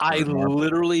do. I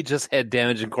literally just had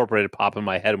Damage Incorporated pop in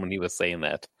my head when he was saying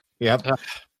that. Yep.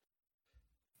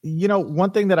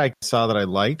 One thing that I saw that I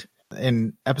liked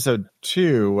in episode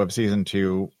 2 of season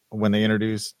 2, when they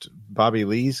introduced Bobby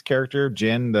Lee's character,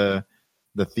 Jin, the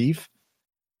thief,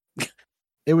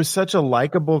 it was such a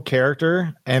likable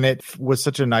character, and it was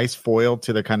such a nice foil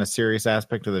to the kind of serious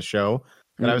aspect of the show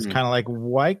that I was kind of like,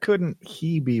 why couldn't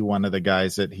he be one of the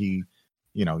guys that he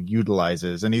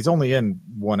utilizes? And he's only in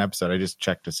one episode. I just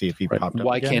checked to see if he popped up.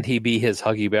 Why again. can't he be his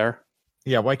Huggy Bear?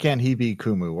 Yeah, why can't he be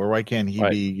Kumu? Or why can't he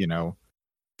be,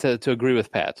 To agree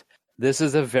with Pat, this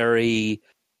is a very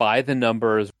by the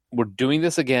numbers. We're doing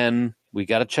this again. We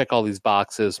got to check all these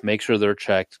boxes, make sure they're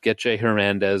checked, get Jay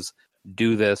Hernandez,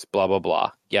 do this, blah, blah,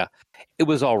 blah. Yeah, it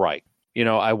was all right.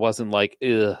 I wasn't like,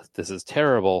 ugh, this is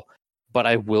terrible. But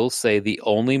I will say the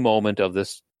only moment of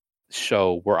this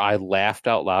show where I laughed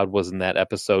out loud was in that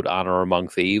episode Honor Among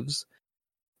Thieves,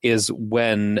 is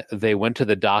when they went to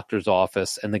the doctor's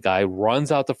office and the guy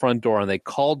runs out the front door and they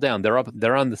call down.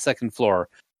 They're on the second floor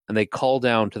and they call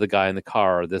down to the guy in the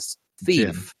car, this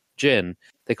thief, Jin.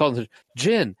 They call him,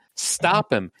 Jin,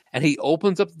 stop him. And he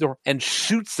opens up the door and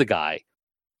shoots the guy.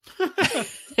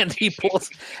 And he pulls,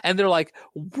 and they're like,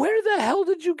 where the hell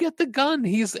did you get the gun?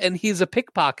 He's a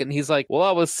pickpocket. And he's like, well,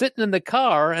 I was sitting in the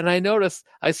car and I noticed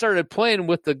I started playing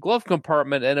with the glove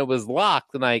compartment and it was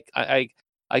locked. And I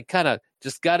kind of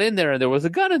just got in there and there was a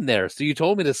gun in there. So you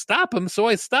told me to stop him, so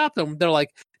I stopped him. They're like,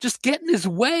 just get in his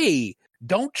way.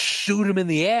 Don't shoot him in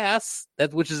the ass.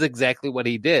 Which is exactly what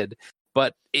he did.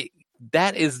 But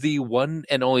that is the one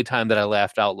and only time that I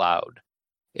laughed out loud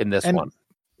in this one.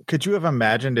 Could you have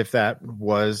imagined if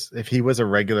he was a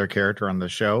regular character on the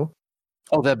show?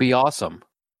 Oh, that'd be awesome.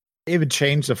 It would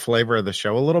change the flavor of the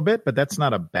show a little bit, but that's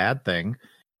not a bad thing.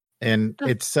 And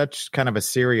it's such kind of a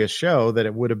serious show that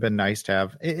it would have been nice to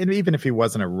have, and even if he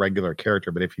wasn't a regular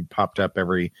character, but if he popped up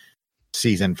every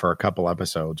season for a couple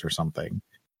episodes or something.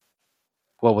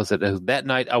 What was it? That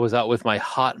night I was out with my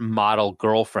hot model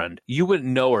girlfriend. You wouldn't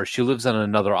know her. She lives on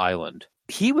another island.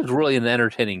 He was really an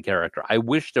entertaining character. I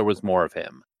wish there was more of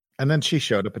him. And then she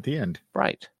showed up at the end.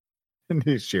 Right. And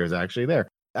she was actually there.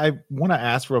 I want to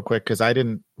ask real quick, because I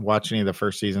didn't watch any of the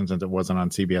first season since it wasn't on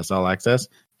CBS All Access.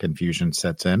 Confusion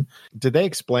sets in. Did they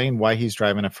explain why he's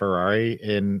driving a Ferrari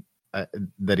in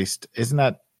that isn't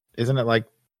it like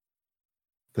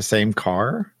the same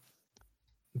car?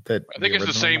 That I think it's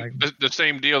the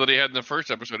same deal that he had in the first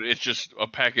episode. It's just a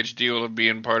package deal of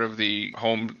being part of the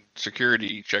home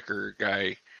security checker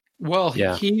guy. Well,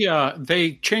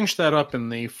 they changed that up in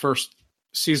the first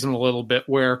season a little bit,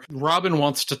 where Robin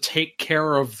wants to take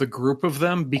care of the group of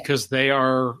them because they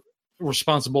are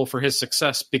responsible for his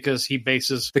success, because he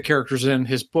bases the characters in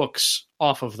his books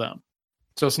off of them.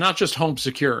 So it's not just home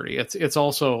security. It's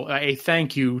also a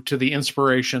thank you to the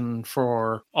inspiration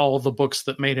for all the books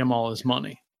that made him all his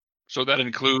money. So that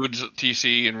includes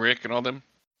TC and Rick and all them?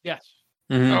 Yes.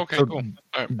 Mm-hmm. Okay, so cool.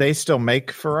 Right. They still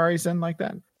make Ferraris then like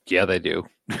that? Yeah, they do.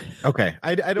 Okay.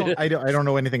 I don't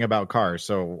know anything about cars,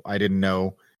 so I didn't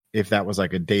know if that was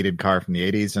like a dated car from the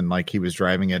 80s and like he was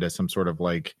driving it as some sort of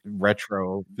like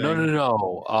retro thing.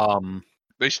 No.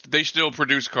 They still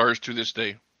produce cars to this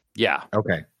day. Yeah.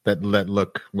 Okay. That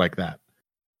look like that.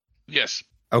 Yes.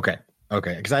 Okay.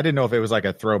 Because I didn't know if it was like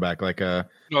a throwback, like a...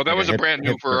 No, that was a brand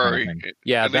new Ferrari. Kind of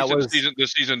yeah, that was... The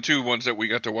season 2 ones that we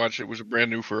got to watch, it was a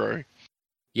brand new Ferrari.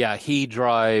 Yeah, he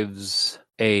drives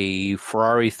a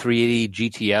Ferrari 380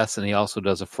 GTS, and he also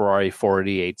does a Ferrari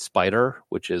 488 Spider,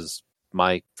 which is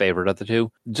my favorite of the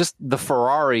two. Just the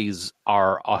Ferraris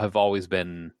have always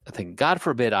been a thing. God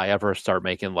forbid I ever start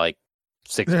making like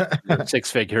six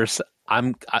figures.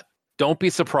 Don't be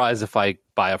surprised if I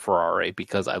buy a Ferrari,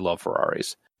 because I love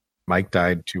Ferraris. Mike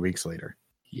died 2 weeks later.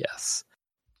 Yes.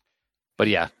 But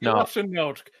yeah, no. Left a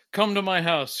note. Come to my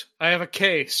house. I have a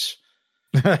case.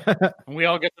 And we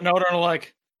all get the note and are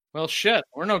like, well, shit,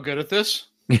 we're no good at this.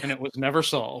 And it was never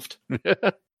solved. Come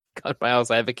to my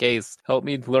house. I have a case. Help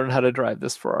me learn how to drive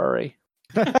this Ferrari.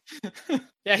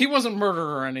 Yeah, he wasn't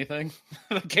murdered or anything.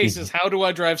 The case is, how do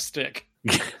I drive stick?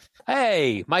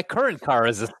 Hey, my current car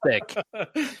is a stick.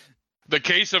 The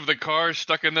case of the car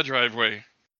stuck in the driveway.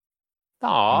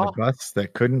 Aww. A bus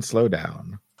that couldn't slow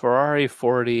down. Ferrari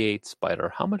 48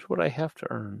 Spider. How much would I have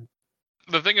to earn?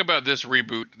 The thing about this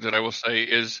reboot that I will say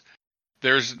is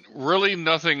there's really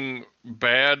nothing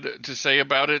bad to say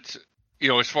about it. You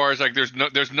know, as far as like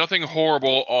there's nothing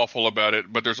horrible, awful about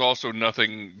it, but there's also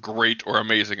nothing great or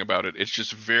amazing about it. It's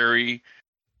just very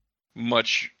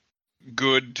much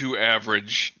good to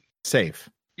average. Safe.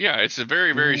 Yeah, it's a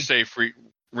very, very safe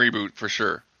reboot for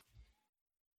sure.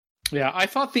 Yeah, I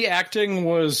thought the acting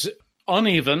was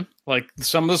uneven. Like,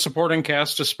 some of the supporting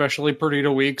cast, especially Perdita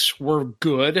Weeks, were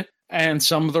good, and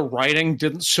some of the writing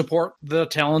didn't support the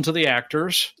talent of the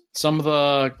actors. Some of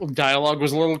the dialogue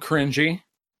was a little cringy,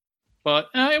 but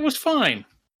it was fine.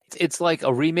 It's like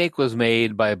a remake was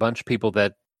made by a bunch of people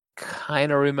that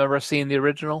kind of remember seeing the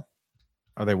original.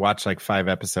 Oh, they watched like 5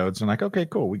 episodes and like, okay,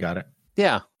 cool, we got it.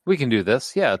 Yeah, we can do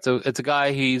this. Yeah, it's a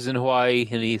guy, he's in Hawaii,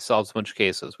 and he solves a bunch of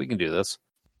cases. We can do this.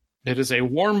 It is a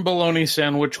warm bologna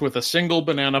sandwich with a single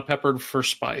banana peppered for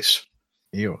spice.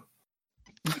 Ew.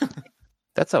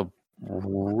 That's a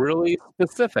really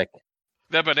specific.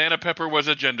 That banana pepper was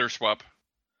a gender swap.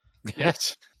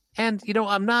 Yes. And,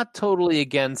 I'm not totally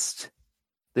against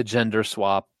the gender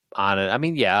swap on it. I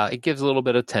mean, yeah, it gives a little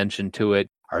bit of tension to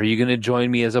it. Are you going to join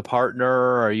me as a partner?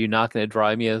 Or are you not going to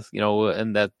drive me as,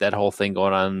 and that whole thing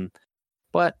going on.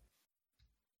 But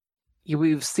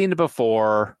we've seen it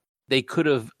before. They could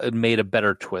have made a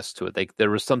better twist to it. They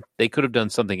could have done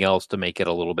something else to make it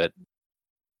a little bit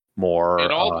more.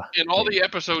 In all the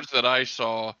episodes that I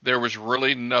saw, there was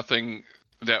really nothing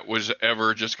that was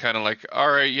ever just kind of like,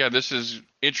 all right, yeah, this is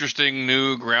interesting,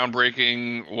 new,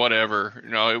 groundbreaking, whatever.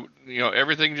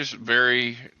 Everything just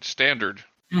very standard.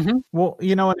 Mm-hmm. Well,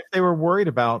 and if they were worried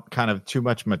about kind of too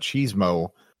much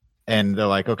machismo, and they're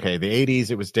like, okay, the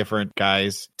 80s, it was different,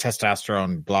 guys,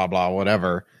 testosterone, blah, blah,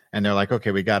 whatever. And they're like,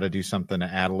 okay, we got to do something to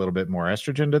add a little bit more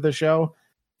estrogen to the show.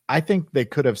 I think they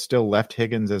could have still left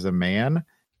Higgins as a man,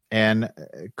 and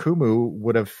Kumu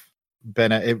would have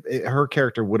been her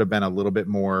character would have been a little bit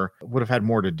more, would have had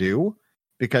more to do,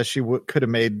 because she could have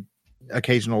made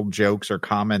occasional jokes or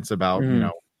comments about, you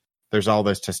know, there's all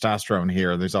this testosterone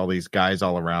here, there's all these guys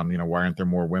all around, you know, why aren't there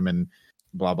more women,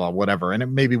 blah, blah, whatever. And it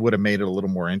maybe would have made it a little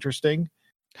more interesting.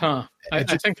 I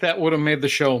think that would have made the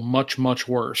show much, much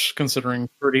worse, considering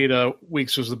Perdita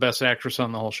Weeks was the best actress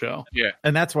on the whole show. Yeah.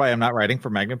 And that's why I'm not writing for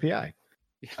Magnum P.I.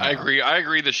 I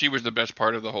agree that she was the best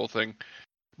part of the whole thing.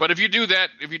 But if you do that,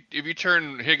 if you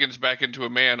turn Higgins back into a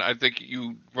man, I think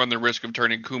you run the risk of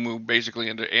turning Kumu basically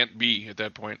into Aunt B at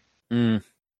that point.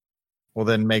 Well,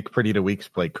 then make Perdita Weeks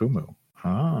play Kumu.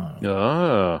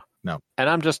 No. And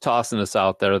I'm just tossing this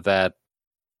out there that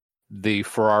the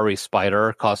Ferrari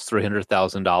Spider costs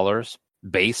 $300,000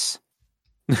 base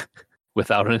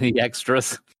without any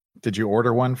extras. Did you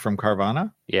order one from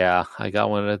Carvana? Yeah, I got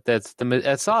one.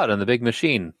 I saw it in the big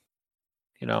machine,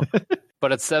 you know,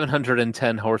 but it's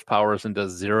 710 horsepower and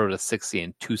does 0 to 60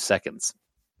 in 2 seconds.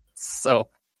 So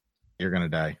you're going to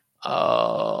die.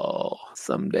 Oh,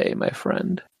 someday, my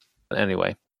friend.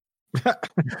 Anyway.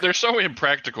 They're so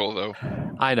impractical, though.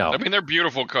 I know. I mean, they're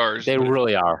beautiful cars. They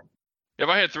really are. If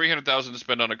I had $300,000 to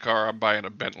spend on a car, I'm buying a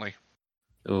Bentley.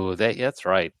 Oh, that's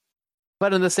right.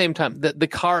 But in the same time, the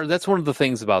car, that's one of the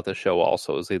things about the show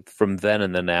also, is from then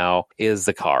and the now, is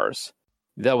the cars.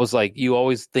 That was like, you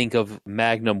always think of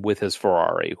Magnum with his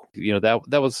Ferrari. You know,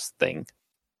 that was the thing.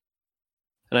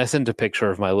 And I sent a picture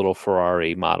of my little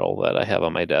Ferrari model that I have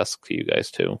on my desk to you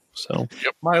guys too. So,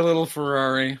 yep. My little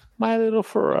Ferrari. My little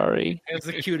Ferrari. Has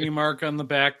the cutie mark on the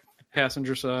back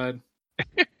passenger side.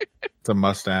 It's a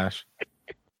mustache.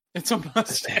 It's a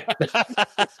mustache.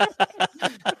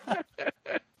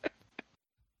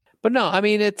 But no, I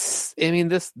mean,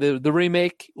 the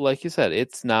remake, like you said,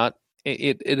 it's not,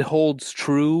 it holds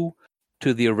true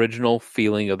to the original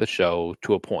feeling of the show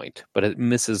to a point, but it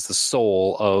misses the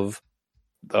soul of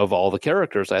all the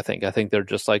characters. I think they're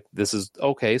just like, this is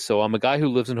okay. So I'm a guy who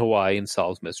lives in Hawaii and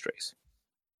solves mysteries.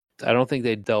 I don't think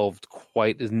they delved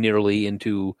quite as nearly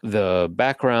into the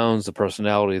backgrounds, the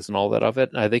personalities, and all that of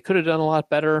it. They could have done a lot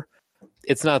better.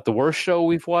 It's not the worst show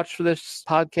we've watched for this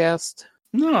podcast.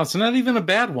 No, it's not even a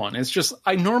bad one. It's just,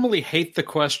 I normally hate the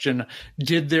question,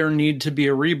 did there need to be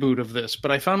a reboot of this?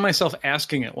 But I found myself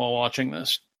asking it while watching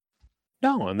this.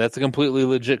 No, and that's a completely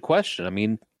legit question. I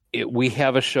mean, we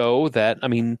have a show that, I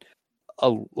mean,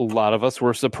 a lot of us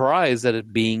were surprised at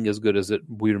it being as good as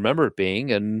we remember it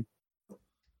being. And,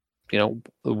 you know,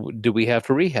 do we have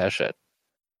to rehash it?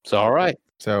 So, all right.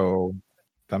 So,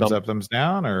 thumbs up, thumbs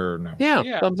down, or no?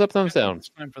 Yeah, thumbs up, thumbs down. It's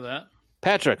time for that.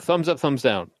 Patrick, thumbs up, thumbs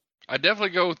down. I definitely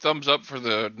go thumbs up for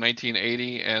the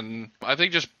 1980, and I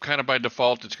think just kind of by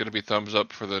default it's going to be thumbs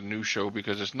up for the new show,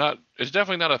 because it's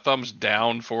definitely not a thumbs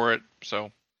down for it.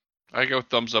 So I go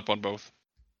thumbs up on both.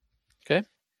 Okay.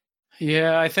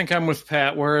 Yeah, I think I'm with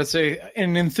Pat, where it's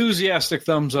an enthusiastic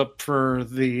thumbs up for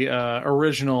the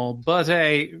original, but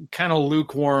a kind of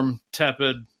lukewarm,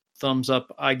 tepid thumbs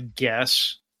up, I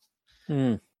guess,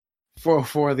 for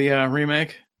the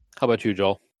remake. How about you,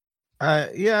 Joel?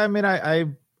 Yeah, I mean,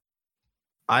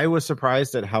 I was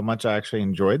surprised at how much I actually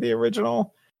enjoyed the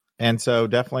original, and so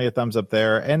definitely a thumbs up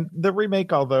there. And the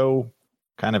remake, although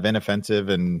kind of inoffensive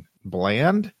and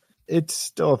bland, it's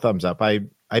still a thumbs up. I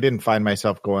didn't find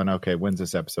myself going, okay, when's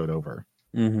this episode over?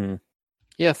 Mm-hmm.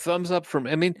 Yeah, thumbs up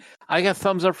I mean, I got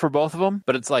thumbs up for both of them,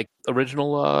 but it's like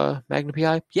original Magnum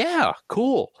P.I. Yeah,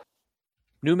 cool.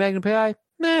 New Magnum P.I.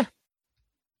 Meh.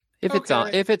 If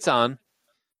it's on.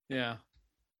 Yeah.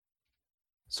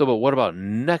 So, but what about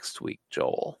next week,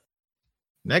 Joel?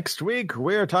 Next week,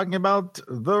 we're talking about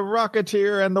The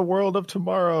Rocketeer and the World of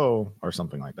Tomorrow, or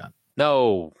something like that.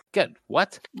 No.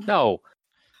 What? No.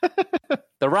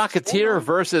 The Rocketeer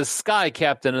versus Sky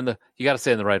Captain you got to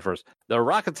say in the right verse. The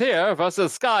Rocketeer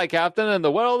versus Sky Captain in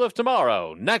the World of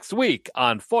Tomorrow, next week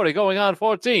on 40 Going on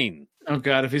 14. Oh,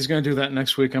 God, if he's going to do that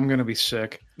next week, I'm going to be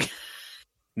sick.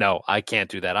 No, I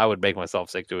can't do that. I would make myself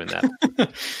sick doing that.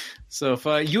 So if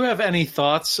you have any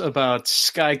thoughts about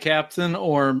Sky Captain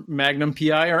or Magnum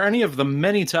P.I. or any of the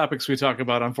many topics we talk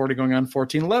about on 40 Going on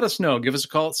 14, let us know. Give us a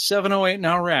call at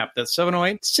 708-NOW-RAP. That's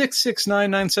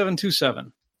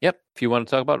 708-669-9727. Yep. If you want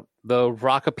to talk about the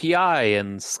Rocka P.I.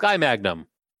 and Sky Magnum,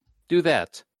 do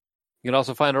that. You can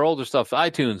also find our older stuff,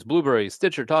 iTunes, Blueberry,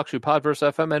 Stitcher, TalkShoe,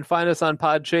 Podverse FM, and find us on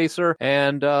Podchaser.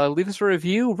 And leave us a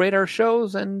review, rate our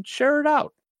shows, and share it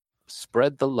out.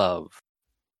 Spread the love.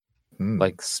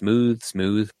 Like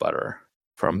smooth butter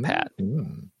from Pat.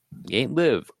 You ain't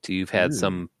lived till you've had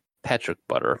some Patrick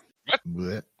butter.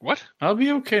 What? I'll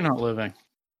be okay not living.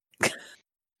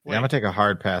 Yeah, I'm gonna take a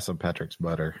hard pass on Patrick's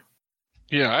butter.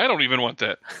 Yeah, I don't even want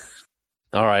that.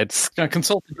 All right.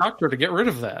 Consult the doctor to get rid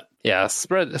of that. Yeah,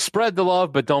 spread the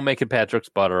love, but don't make it Patrick's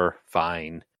butter.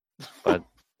 Fine. But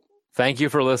thank you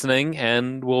for listening,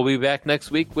 and we'll be back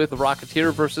next week with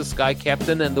Rocketeer versus Sky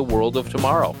Captain and the World of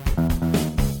Tomorrow.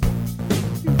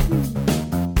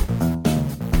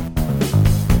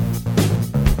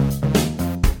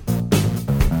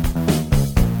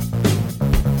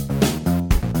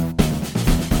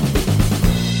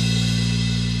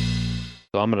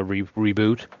 So I'm going to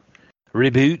reboot.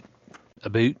 Reboot. A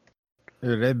boot.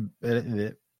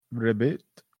 Reboot.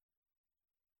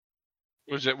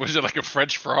 Was it like a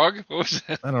French frog? What was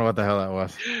that? I don't know what the hell that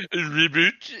was.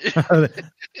 Reboot.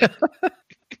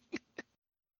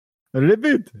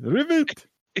 Reboot.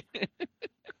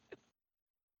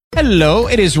 Hello,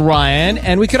 it is Ryan,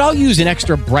 and we could all use an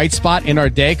extra bright spot in our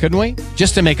day, couldn't we?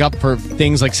 Just to make up for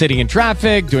things like sitting in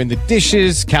traffic, doing the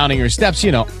dishes, counting your steps,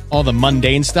 all the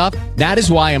mundane stuff. That is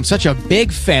why I'm such a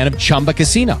big fan of Chumba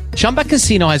Casino. Chumba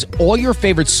Casino has all your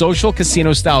favorite social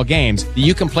casino-style games that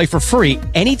you can play for free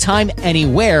anytime,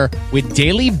 anywhere with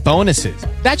daily bonuses.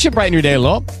 That should brighten your day a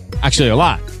little. Actually, a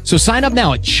lot. So sign up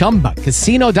now at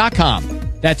ChumbaCasino.com.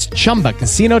 That's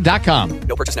ChumbaCasino.com.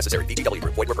 No purchase necessary. VGW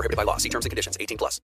Group. Void where prohibited by law. See terms and conditions. 18+.